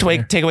 You That's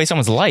can take away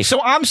someone's life. So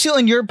I'm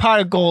stealing your pot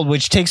of gold,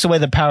 which takes away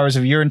the powers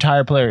of your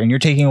entire player, and you're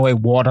taking away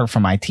water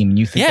from my team, and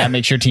you think Yeah. that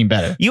makes your team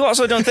better. You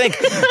also don't think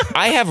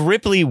I have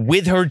Ripley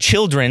with her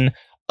children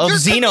of You're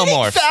committing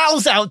xenomorphs.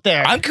 fouls out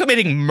there. I'm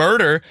committing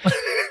murder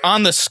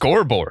on the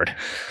scoreboard.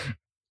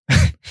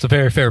 It's a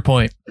very fair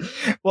point.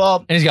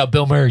 well, And he's got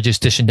Bill Murray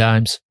just dishing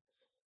dimes.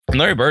 And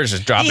Larry Bird's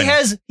just dropping.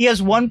 he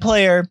has one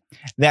player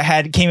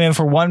that came in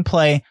for one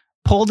play,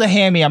 pulled a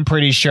hammy. I'm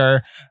pretty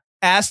sure.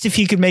 Asked if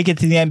he could make it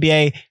to the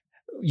NBA.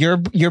 Your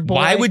boy.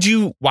 Why would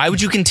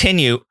you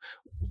continue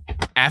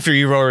after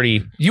you've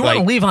already You want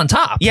to leave on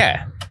top.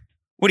 Yeah.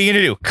 What are you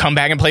gonna do? Come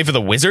back and play for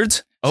the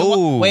Wizards?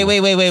 Wait.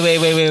 Wait.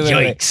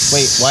 Yikes.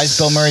 Wait, why is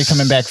Bill Murray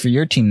coming back for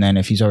your team then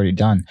if he's already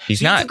done?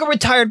 He's You not. took a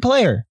retired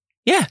player.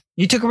 Yeah.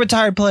 You took a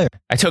retired player.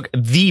 I took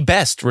the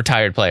best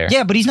retired player.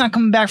 Yeah, but he's not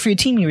coming back for your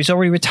team. He was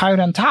already retired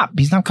on top.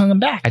 He's not coming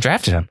back. I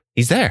drafted him.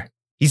 He's there.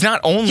 He's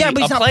not only Yeah, but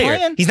a he's not player.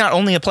 playing. He's not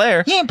only a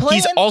player. He ain't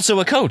playing. He's also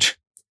a coach.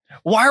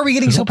 Why are we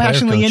getting He's so a player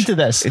passionately coach. into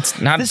this? It's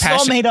not This is passion.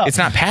 all made up. It's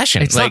not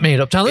passion. It's not made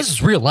up. Now, this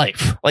is real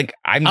life. Like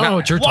I'm I don't know not.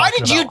 what you're Why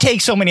talking did you about.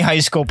 take so many high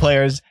school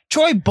players?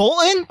 Troy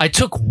Bolton? I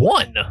took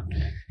one.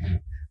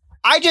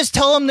 I just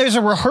tell him there's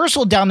a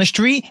rehearsal down the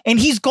street and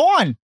he's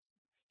gone.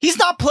 He's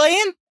not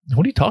playing.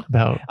 What are you talking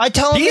about? I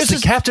tell him He's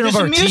there's the captain of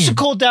there's our a team.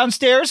 musical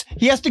downstairs.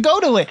 He has to go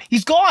to it.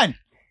 He's gone.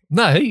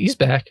 No, he's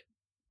back.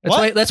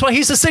 What? That's why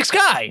he's the sixth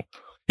guy.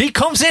 He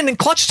comes in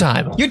clutch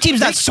time. Your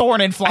team's not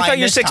soaring and flying. I thought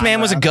your this sixth time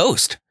man was a around.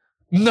 ghost.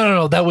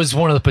 No. That was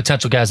one of the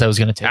potential guys I was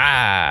going to take.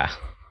 Ah,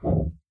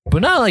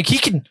 But no, like he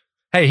can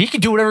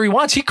do whatever he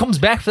wants. He comes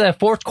back for that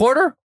fourth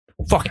quarter.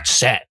 Fucking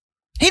set.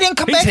 He didn't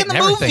come He's back in the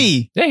hitting everything.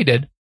 movie. Yeah, he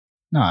did.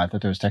 No, I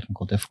thought there was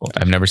technical difficulty.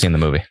 I've never seen the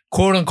movie.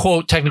 Quote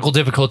unquote technical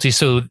difficulty,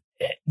 so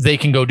they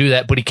can go do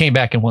that. But he came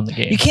back and won the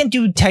game. You can't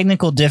do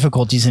technical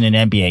difficulties in an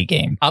NBA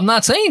game. I'm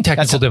not saying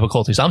technical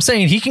difficulties. I'm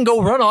saying he can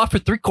go run off for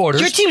three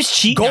quarters. Your team's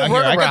cheating Go out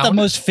here. run I got the around.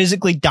 most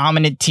physically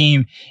dominant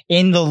team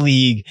in the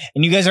league,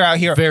 and you guys are out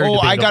here. Very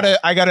I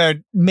debatable.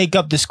 gotta make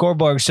up the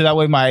scoreboard so that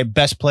way my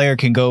best player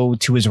can go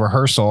to his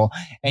rehearsal.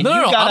 And No,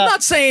 you I'm gotta,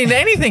 not saying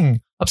anything.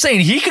 I'm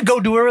saying he could go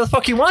do whatever the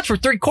fuck he wants for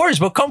three quarters,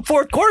 but come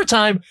fourth quarter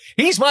time,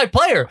 he's my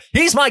player.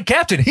 He's my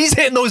captain. He's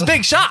hitting those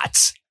big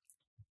shots.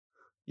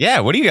 Yeah,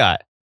 what do you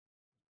got?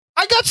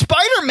 I got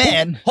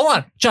Spider-Man. Hold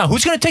on, John.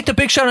 Who's going to take the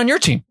big shot on your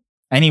team?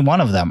 Any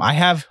one of them. I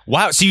have.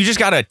 Wow, so you just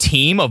got a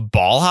team of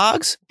ball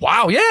hogs?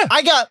 Wow, yeah.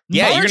 I got.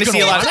 Yeah, you're gonna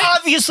see a lot of It's that.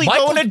 obviously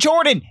Michael- going to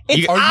Jordan.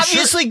 It's Are you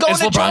obviously going Is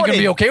to LeBron Jordan. going to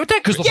be okay with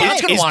that? Because Yeah.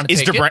 LeBron's going to want to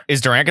take it. Is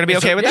Durant going to be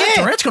okay with that?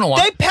 Yeah, Durant's going to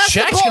want They it. pass the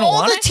Shaq's ball going to all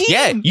want the it. team.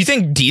 Yeah, you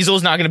think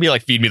Diesel's not going to be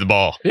like, feed me the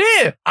ball?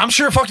 Yeah, I'm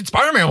sure fucking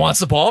Spider-Man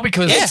wants the ball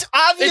because It's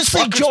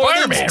obviously fucking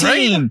Jordan's Spider-Man, right?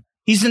 team.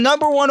 He's the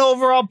number one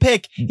overall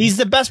pick. He's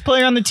the best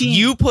player on the team.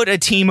 You put a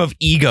team of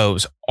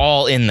egos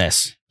all in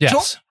this.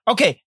 yes.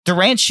 Okay,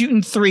 Durant's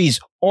shooting threes,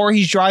 or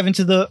he's driving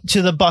to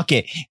the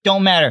bucket.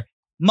 Don't matter.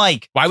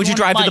 Mike, Why would you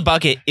drive to the Mike,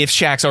 bucket if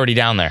Shaq's already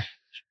down there?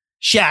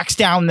 Shaq's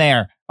down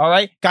there. All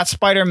right, got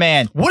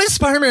Spider-Man. What does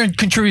Spider-Man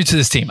contribute to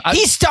this team?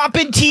 He's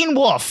stopping Teen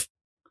Wolf.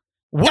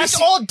 That's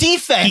all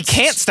defense. He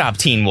can't stop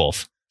Teen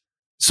Wolf.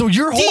 So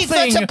your whole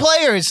Defensive thing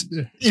players.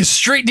 is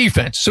straight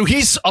defense. So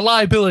he's a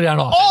liability on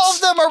offense. All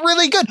of them are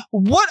really good.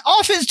 What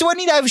offense do I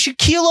need? I have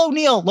Shaquille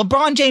O'Neal,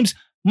 LeBron James,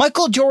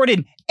 Michael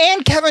Jordan,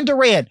 and Kevin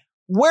Durant.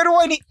 Where do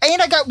I need?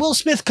 And I got Will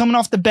Smith coming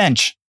off the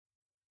bench.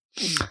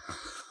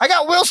 I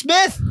got Will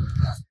Smith.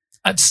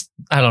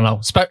 I don't know.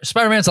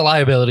 Spider-Man's a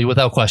liability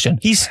without question.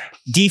 He's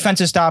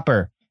defensive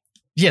stopper.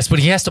 Yes, but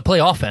he has to play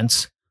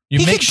offense. You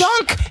He make can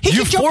dunk. He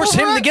you can jump force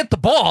over him to it. get the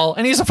ball,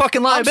 and he's a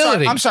fucking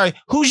liability. I'm sorry.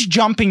 Who's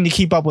jumping to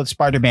keep up with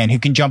Spider-Man? Who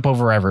can jump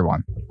over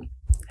everyone?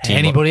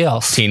 Anybody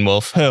else? Teen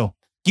Wolf. Who?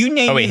 You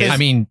name Oh, wait, me. I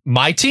mean,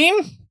 my team.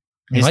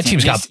 My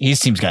team's got his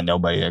team's got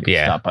nobody that can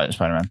Yeah. stop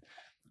Spider-Man.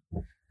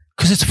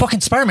 because it's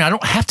fucking Spider-Man. I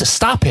don't have to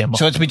stop him.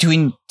 So it's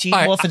between Teen All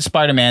right. Wolf and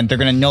Spider-Man. They're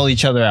going to null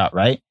each other out,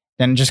 right?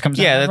 Then it just comes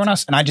down Yeah, to everyone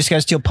else. And I just got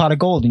to steal pot of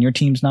gold, and your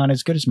team's not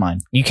as good as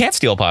mine. You can't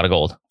steal a pot of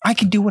gold. I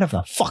can do whatever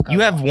the fuck I You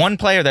want. have one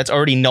player that's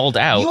already nulled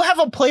out. You have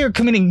a player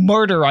committing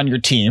murder on your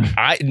team.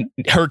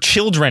 Her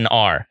children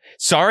are.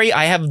 Sorry,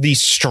 I have the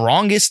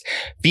strongest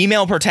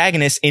female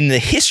protagonist in the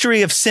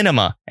history of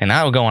cinema, and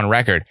I will go on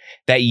record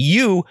that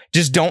you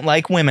just don't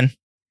like women.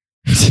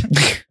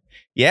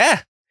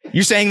 Yeah.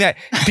 You're saying that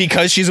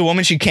because she's a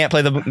woman, she can't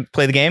play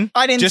the game?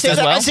 I didn't Just say as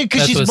that. well? I said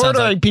because That's what she's it sounds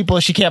murdering people,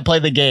 she can't play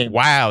the game.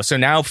 Wow. So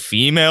now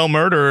female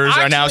murderers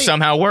are now Actually-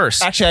 somehow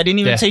worse. Actually, I didn't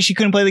even Yeah. say she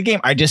couldn't play the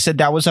game. I just said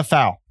that was a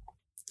foul.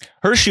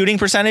 Her shooting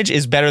percentage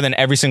is better than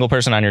every single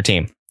person on your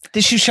team.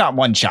 She shot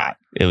one shot.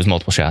 It was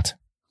multiple shots.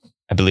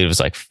 I believe it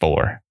was like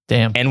 4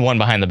 Damn. and one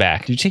behind the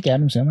back. Did you take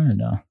Adam Sandler or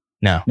no?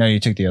 No. No, you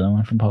took the other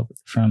one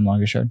from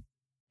Longest Yard.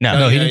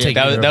 No, he didn't take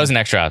that. either That of was an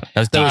extra. That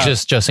was That was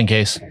deep. just in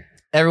case.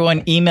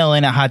 Everyone, email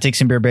in at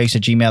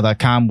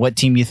hottakesandbeerbreaks@gmail.com. What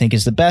team you think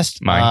is the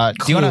best? Mine.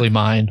 Do you Clearly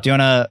mine.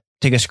 want to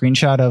take a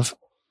screenshot of?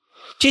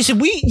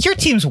 Jason, your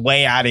team's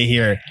way out of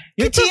here.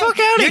 Your Get the fuck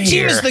outta Your team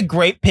here. is the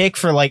great pick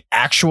for like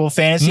actual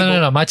fantasy.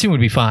 No. My team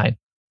would be fine.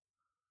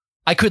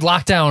 I could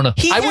lock down. I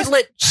has- would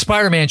let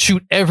Spider-Man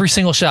shoot every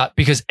single shot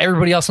because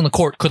everybody else on the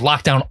court could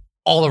lock down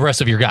all the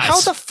rest of your guys. How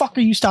the fuck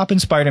are you stopping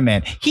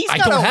Spider-Man? He's I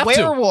got don't a have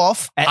to.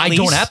 werewolf. I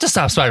don't have to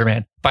stop Spider-Man.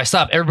 If I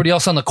stop everybody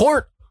else on the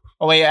court,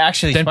 Oh wait,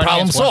 actually, Then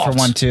Spider-Man's problem 1 for solved.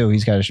 1 too.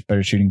 He's got a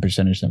better shooting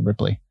percentage than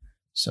Ripley.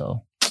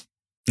 So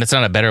That's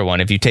not a better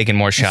one. If you've taken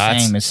more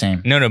shots. the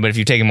same. No, but if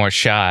you've taken more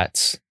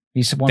shots,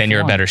 He's 1 then for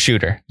you're 1. a better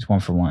shooter. He's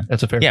 1 for 1.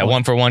 that's a fair Yeah, point.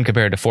 1 for 1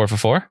 compared to 4 for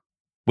 4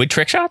 with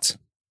trick shots.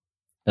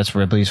 That's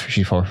Ripley's.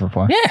 She's 4 for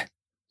 4. Yeah,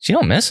 she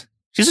don't miss.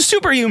 She's a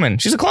superhuman.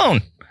 She's a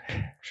clone.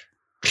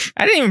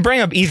 I didn't even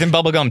bring up Ethan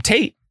Bubblegum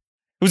Tate,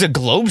 who's a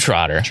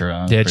globetrotter.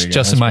 True. Yeah,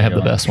 Justin might have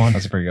the best one.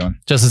 That's a pretty good one.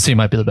 Justin's team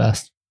might be the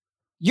best.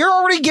 You're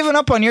already giving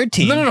up on your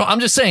team. No. I'm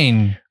just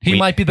saying he We-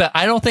 might be best.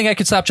 I don't think I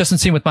could stop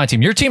Justin's team with my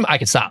team. Your team, I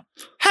could stop.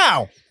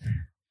 How?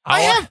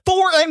 I have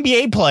 4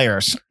 NBA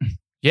players.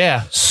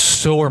 Yeah,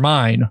 so are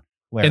mine.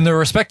 Where? In their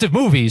respective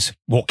movies.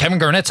 Well, Kevin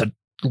Garnett's a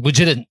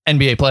legit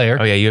NBA player.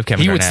 Oh yeah, you have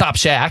Kevin he would Garnett. stop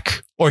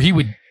Shaq, or he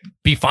would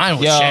be fine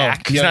with Yo,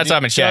 Shaq. He's not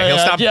stopping Shaq. He'll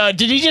stop. Yeah,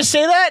 did you just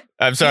say that?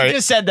 I'm sorry. You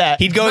just said that.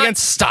 He'd go Not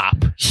against. stop.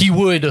 He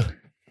would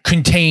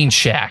contain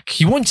Shaq.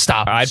 He wouldn't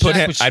stop. I'd put Shaq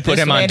him. would- I'd put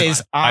him on. man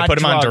is I put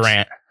him on drugs.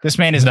 Durant. This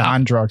man is No.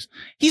 on drugs.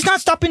 He's not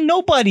stopping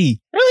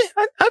nobody. Really?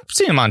 I've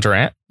seen him on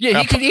Durant.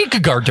 Yeah, he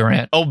could guard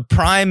Durant. Oh,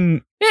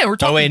 prime. Yeah, we're Oh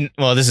talking. wait.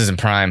 Well, this isn't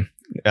prime.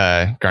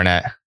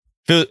 Garnett.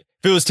 If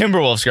it was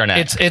Timberwolves,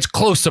 Garnett. It's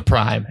close to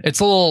prime. It's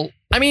a little.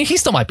 I mean, he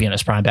still might be in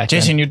his prime back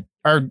Jason,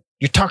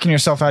 you're talking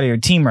yourself out of your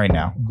team right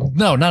now. then.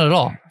 No, not at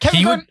all.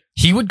 Kevin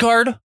He would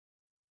guard.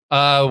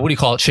 What do you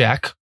call it,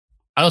 Shaq?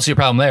 I don't see a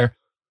problem there.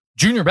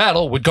 Junior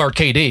Battle would guard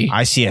KD.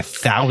 I see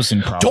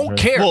 1,000 problems. Don't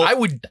care. Well- I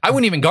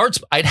wouldn't even guard.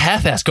 I'd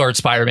half-ass guard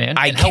Spider-Man.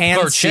 I and help can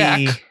guard see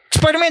Shaq.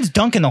 Spider-Man's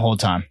dunking the whole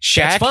time.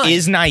 Shaq fine.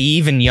 is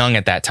naive and young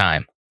at that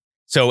time.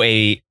 So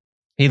He'd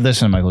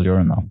listen to Michael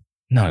Jordan though.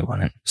 no, he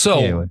wouldn't. So,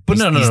 Yeah, he would. but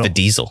no. He's the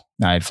Diesel.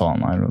 Nah, I'd fall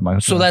in line with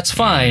Michael So Jordan. that's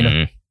fine.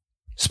 Mm.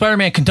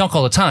 Spider-Man can dunk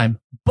all the time,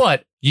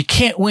 but you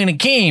can't win a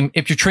game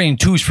if you're trading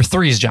twos for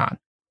threes, John.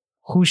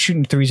 Who's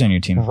shooting threes on your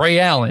team? Ray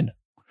Allen.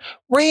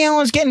 Ray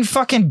Allen's getting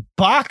fucking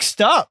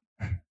boxed up.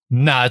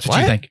 Nah, that's what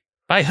you What? think.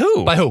 By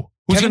who? By who?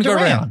 Who's Kevin going to guard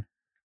Ray Durant. Allen?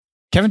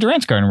 Kevin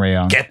Durant's guarding Ray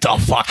Allen. Get the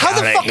fuck How the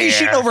outta fuck are you here.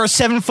 shooting over a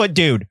 7-foot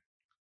dude?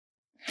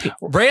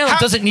 Ray Allen How-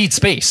 doesn't need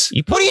space.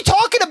 What are you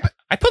talking about?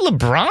 I put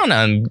LeBron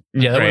on.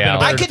 Yeah, that Ray would've been a Allen.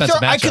 better I defensive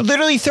could matchup.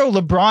 literally throw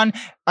LeBron.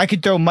 I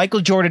could throw Michael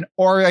Jordan,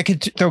 or I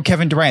could throw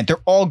Kevin Durant. They're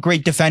all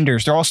great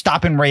defenders. They're all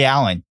stopping Ray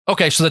Allen.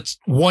 Okay, so that's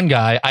one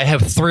guy. I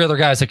have three other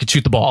guys that could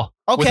shoot the ball.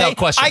 Okay, Without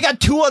question. I got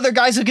 2 other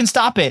guys who can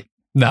stop it.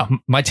 No,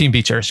 my team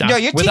beat yours, John. No,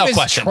 your team Without is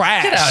question.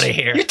 trash. Get out of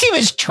here. Your team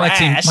is My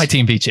trash.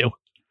 team beat you.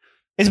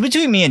 It's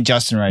between me and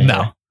Justin right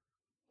No. here.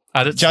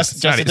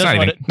 Justin,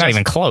 It's not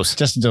even close.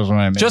 Justin doesn't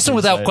want to. Justin,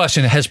 without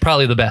question, has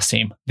probably the best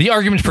team. The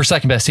argument for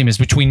second best team is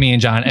between me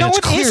and John, and No, it's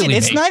it isn't. clearly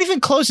It's me. not even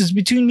close. It's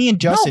between me and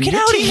Justin. get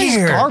Your outta team is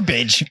here.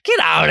 garbage. Get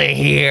out of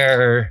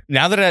here.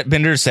 Now that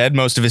Bender said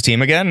most of his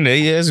team again,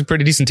 he has a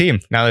pretty decent team.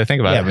 Now that I think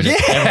about Yeah, it.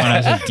 but everyone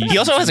has a decent He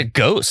also has a team.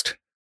 ghost.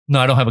 No,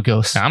 I don't have a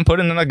ghost. I'm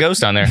putting a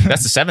ghost on there.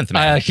 That's the 7th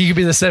man. He could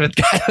be the 7th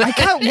guy. I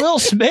got Will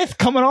Smith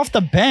coming off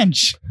the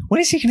bench. What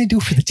is he going to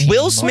do for the team?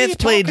 Will are you Smith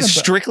played talking about?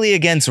 strictly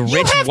against You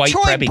rich have white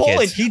Troy preppy Bolton.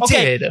 kids. He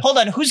Okay, did. hold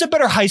on. Who's a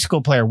better high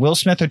school player, Will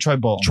Smith or Troy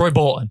Bolton? Troy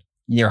Bolton.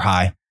 You're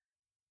high.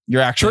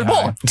 You're actually Troy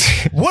high.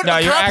 Bolton. What No,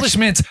 you're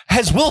accomplishments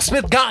has Will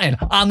Smith gotten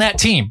on that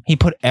team? He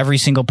put every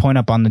single point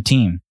up on the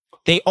team.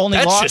 They only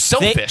That's lost. just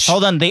selfish.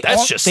 Hold on. They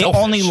That's just they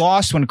selfish. only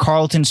lost when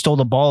Carlton stole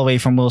the ball away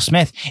from Will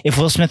Smith. If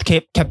Will Smith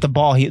kept the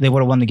ball, they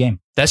would have won the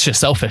game. That's just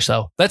selfish,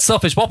 though. That's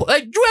selfish ball. You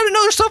had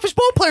another selfish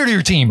ball player to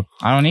your team.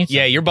 I don't need to.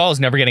 Yeah, your ball is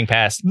never getting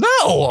passed.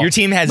 No. Your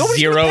team has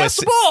Nobody's gonna pass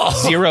the ball.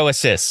 zero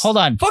assists. Hold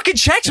on. Fucking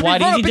Shaq should Why be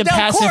do you running need up to and down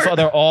pass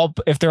court.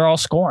 if they're all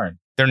scoring?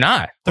 They're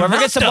not. They're Whoever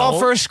not, gets the ball though.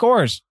 first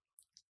scores.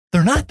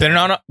 They're not. They're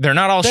not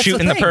all That's the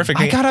shooting the thing. perfect.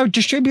 I got a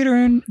distributor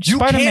in You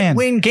Spider-Man. can't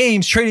win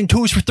games trading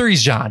twos for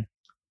threes, John.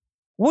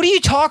 What are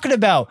you talking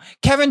about?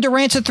 Kevin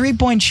Durant's a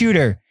 3-point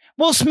shooter.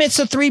 Will Smith's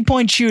a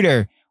 3-point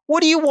shooter. What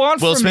do you want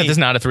Will from Smith me? is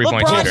not a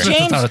 3-point LeBron shooter.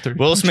 James-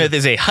 Will Smith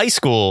is a high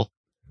school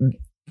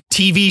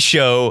TV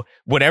show,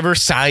 whatever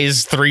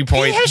size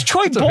 3-point. He has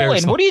Troy It's a very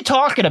Bolton. small- What are you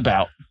talking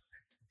about?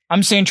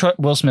 I'm saying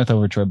Will Smith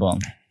over Troy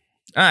Bolton.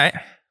 All right.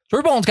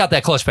 Troy Bolton's got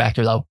that clutch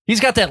factor, though. He's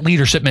got that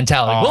leadership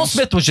mentality. Oh, Will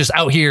Smith was just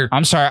out here.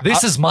 I'm sorry.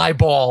 This is my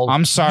ball.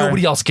 I'm sorry.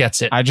 Nobody else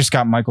gets it. I just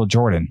got Michael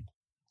Jordan.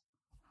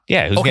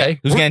 Yeah, who's Okay.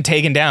 getting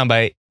taken down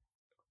by?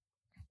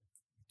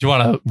 Do you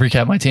want to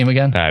recap my team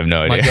again? I have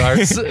no My idea.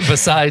 guards,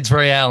 besides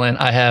Ray Allen,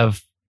 I have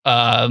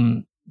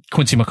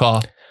Quincy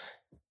McCaw.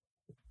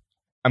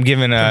 I'm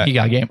giving He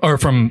got a game. Or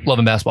from Love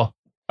and Basketball.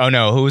 Oh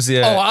no, who's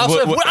the? I also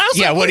have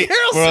Woody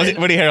Harrelson.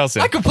 Woody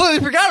Harrelson. I completely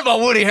forgot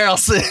about Woody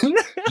Harrelson.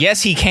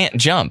 Yes, he can't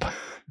jump,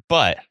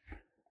 but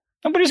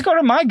Nobody's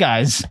guarding my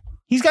guys.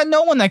 He's got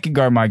no one that can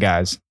guard my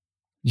guys.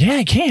 Yeah,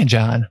 I can,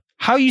 John.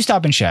 How are you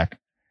stopping Shaq?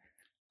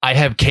 I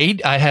have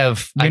Cade. I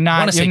have. You're I not.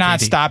 wanna say You're not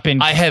KD.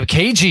 stopping. I have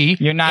KG.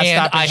 You're not and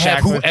stopping I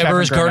have Shaq with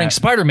whoever is Kevin guarding Garnett.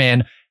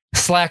 Spider-Man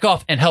slack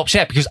off and help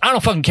Shaq because I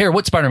don't fucking care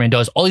what Spider-Man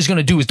does. All he's going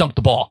to do is dunk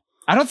the ball.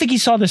 I don't think he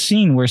saw the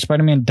scene where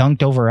Spider-Man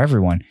dunked over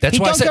everyone. That's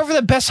he why I dunked said- over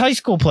the best high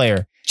school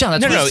player. John,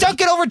 that's No, what He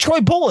dunked it over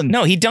Troy Bolton.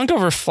 no, he dunked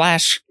over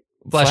Flash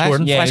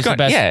Gordon. Yeah, Flash he's the Gordon.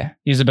 best. Yeah.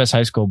 He's the best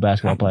high school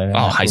basketball player.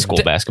 Oh, high school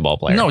basketball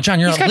player. No, John,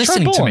 you're He's not got Troy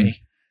listening to Bolton.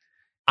 me.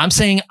 I'm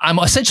saying I'm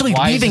essentially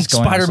Why is leaving this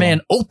going this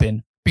Spider-Man long?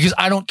 open because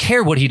I don't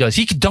care what he does.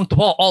 He can dunk the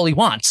ball all he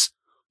wants.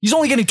 He's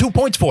only getting 2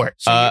 points for it.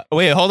 So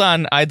Wait, hold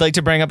on. I'd like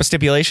to bring up a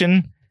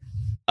stipulation.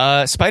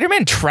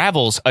 Spider-Man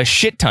travels a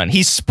shit ton.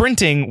 He's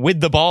sprinting with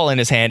the ball in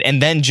his hand and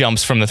then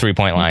jumps from the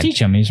 3-point line. Teach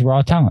him. He's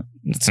raw talent.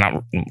 It's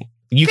not.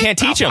 You can't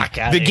teach him. fuck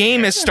outta The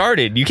game has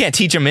started. You can't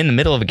teach him in the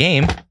middle of a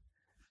game.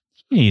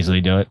 You can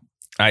easily do it.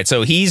 All right,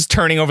 so he's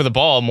turning over the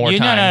ball more times.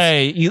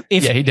 No.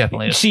 Yeah, he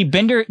definitely is. See,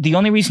 Bender, the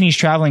only reason he's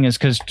traveling is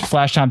because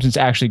Flash Thompson's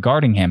actually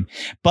guarding him.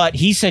 But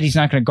he said he's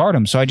not going to guard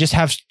him. So I just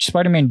have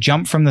Spider-Man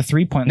jump from the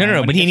 3-point line.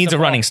 No, but he needs a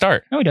running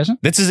start. No, he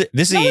doesn't. This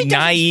is a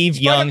naive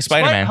young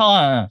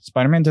Spider-Man.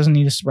 Spider-Man doesn't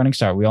need a running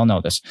start. We all know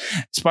this.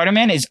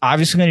 Spider-Man is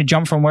obviously going to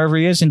jump from wherever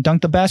he is and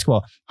dunk the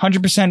basketball.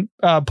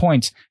 100%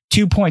 points,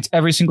 2 points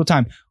every single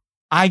time.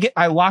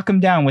 I lock him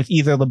down with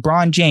either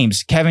LeBron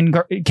James, Kevin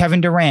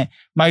Durant,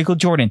 Michael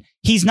Jordan.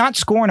 He's not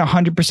scoring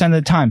 100% of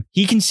the time.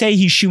 He can say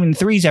he's shooting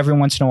threes every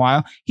once in a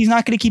while. He's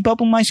not going to keep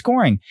up with my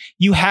scoring.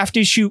 You have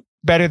to shoot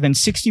better than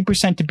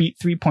 60% to beat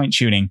 3-point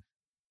shooting.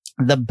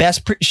 The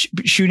best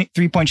shooting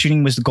 3-point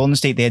shooting was the Golden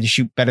State. They had to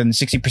shoot better than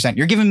 60%.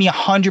 You're giving me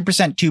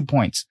 100% 2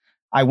 points.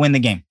 I win the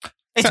game.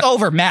 It's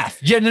over.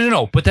 Math. Yeah,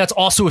 no. But that's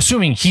also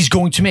assuming he's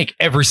going to make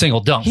every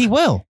single dunk. He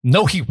will.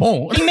 No, he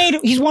won't.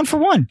 He's 1 for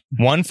 1.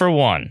 1 for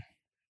 1.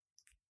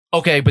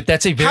 Okay, but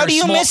that's a very How do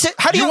you small, miss it?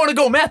 How do you want to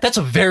go math? That's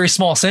a very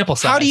small sample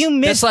size. How do you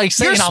miss? That's like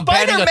saying You're I'm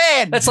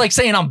batting. That's like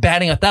saying I'm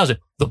batting 1,000.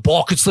 The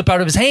ball could slip out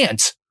of his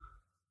hands.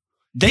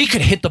 They could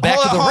hit the back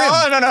of the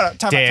rim.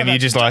 No. Damn, you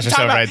just lost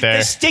yourself right there.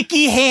 The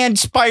sticky hand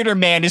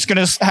Spider-Man is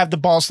going to have the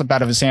ball slip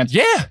out of his hands.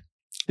 Yeah.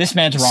 This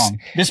man's wrong.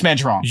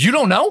 You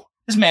don't know?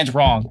 This man's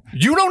wrong.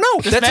 You don't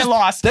know. This man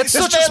lost. That's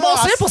such a small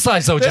sample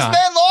size, though, John. This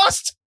man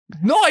lost.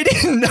 No, I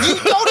didn't. You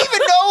don't even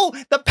know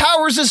the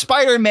powers of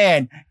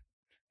Spider-Man.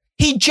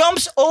 He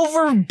jumps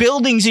over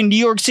buildings in New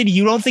York City.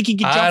 You don't think he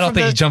can jump? I don't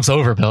think he jumps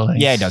over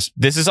buildings. Yeah, he does.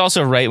 This is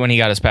also right when he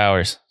got his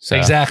powers. So.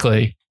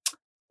 Exactly.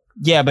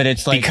 Yeah, but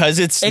it's like... Because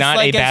it's not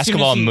like a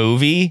basketball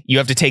movie, you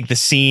have to take the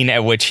scene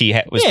at which he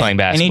was playing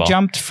basketball. And he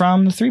jumped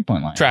from the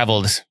 3-point line.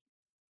 Traveled.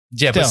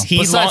 Yeah, but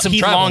he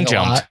long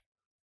jumped.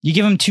 You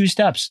give him 2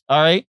 steps.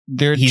 All right.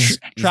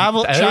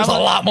 Travel. There's a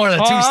lot more than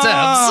 2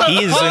 steps.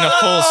 He is in a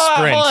full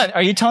sprint. Hold on.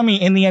 Are you telling me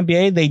in the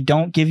NBA they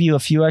don't give you a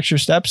few extra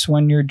steps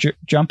when you're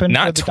jumping?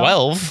 Not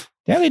 12.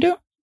 Yeah, they do.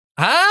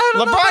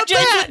 LeBron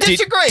James would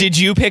disagree. Did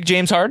you pick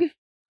James Harden?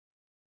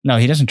 No,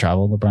 he doesn't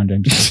travel. LeBron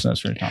James.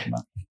 That's what we're talking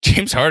about.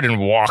 James Harden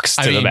walks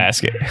to the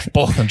basket.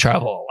 Both of them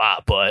travel a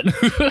lot, but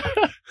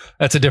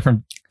that's a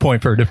different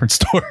point for a different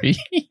story.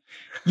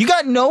 You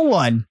got no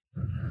one.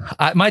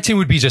 My team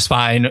would be just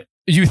fine.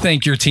 You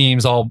think your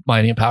team's all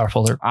mighty and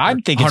powerful? I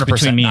think it's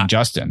between me and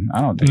Justin.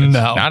 I don't think it's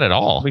not at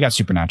all. We got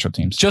supernatural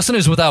teams. Justin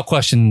is without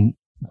question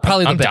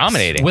probably the best.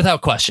 Dominating without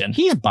question.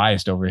 He's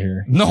biased over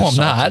here. No, I'm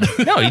not.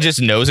 No, he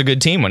just knows a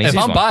good team when he sees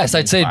one. If I'm biased,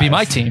 I'd say it'd be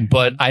my team,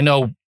 but I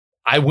know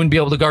I wouldn't be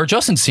able to guard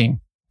Justin's team.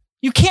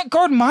 You can't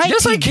guard my team.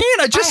 Yes, I can.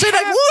 I just said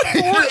I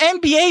would. 4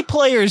 NBA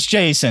players,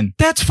 Jason.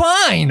 That's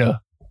fine.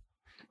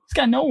 He's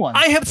got no one.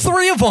 I have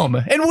 3 of them,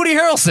 and Woody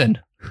Harrelson.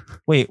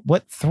 Wait,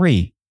 what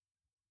 3?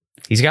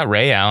 He's got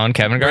Ray Allen,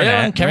 Kevin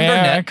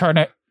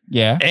Garnett.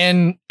 Yeah.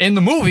 And in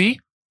the movie,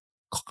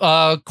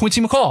 Quincy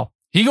McCall.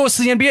 He goes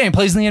to the NBA and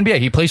plays in the NBA.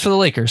 He plays for the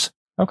Lakers.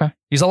 Okay.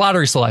 He's a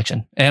lottery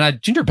selection.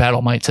 And Ginger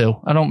Battle might too.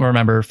 I don't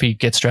remember if he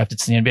gets drafted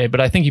to the NBA, but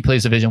I think he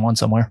plays Division I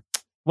somewhere.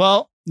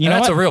 Well, you know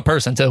that's what? a real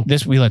person too.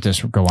 We let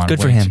this go on.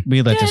 Good for him.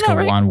 We let this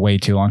go on way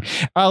too long.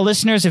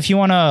 Listeners, if you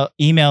want to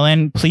email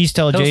in, please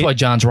tell us why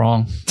John's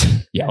wrong.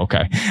 Yeah,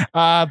 okay.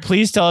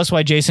 Please tell us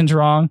why Jason's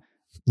wrong.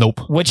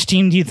 Nope. Which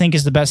team do you think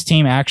is the best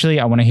team? Actually,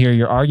 I want to hear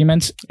your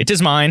arguments. It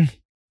is mine.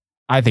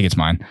 I think it's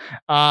mine.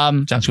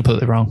 John's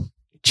completely wrong.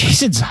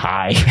 Jason's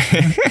high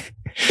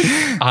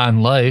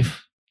on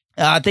life.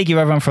 Thank you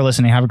everyone for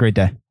listening. Have a great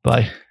day.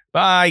 Bye.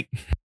 Bye.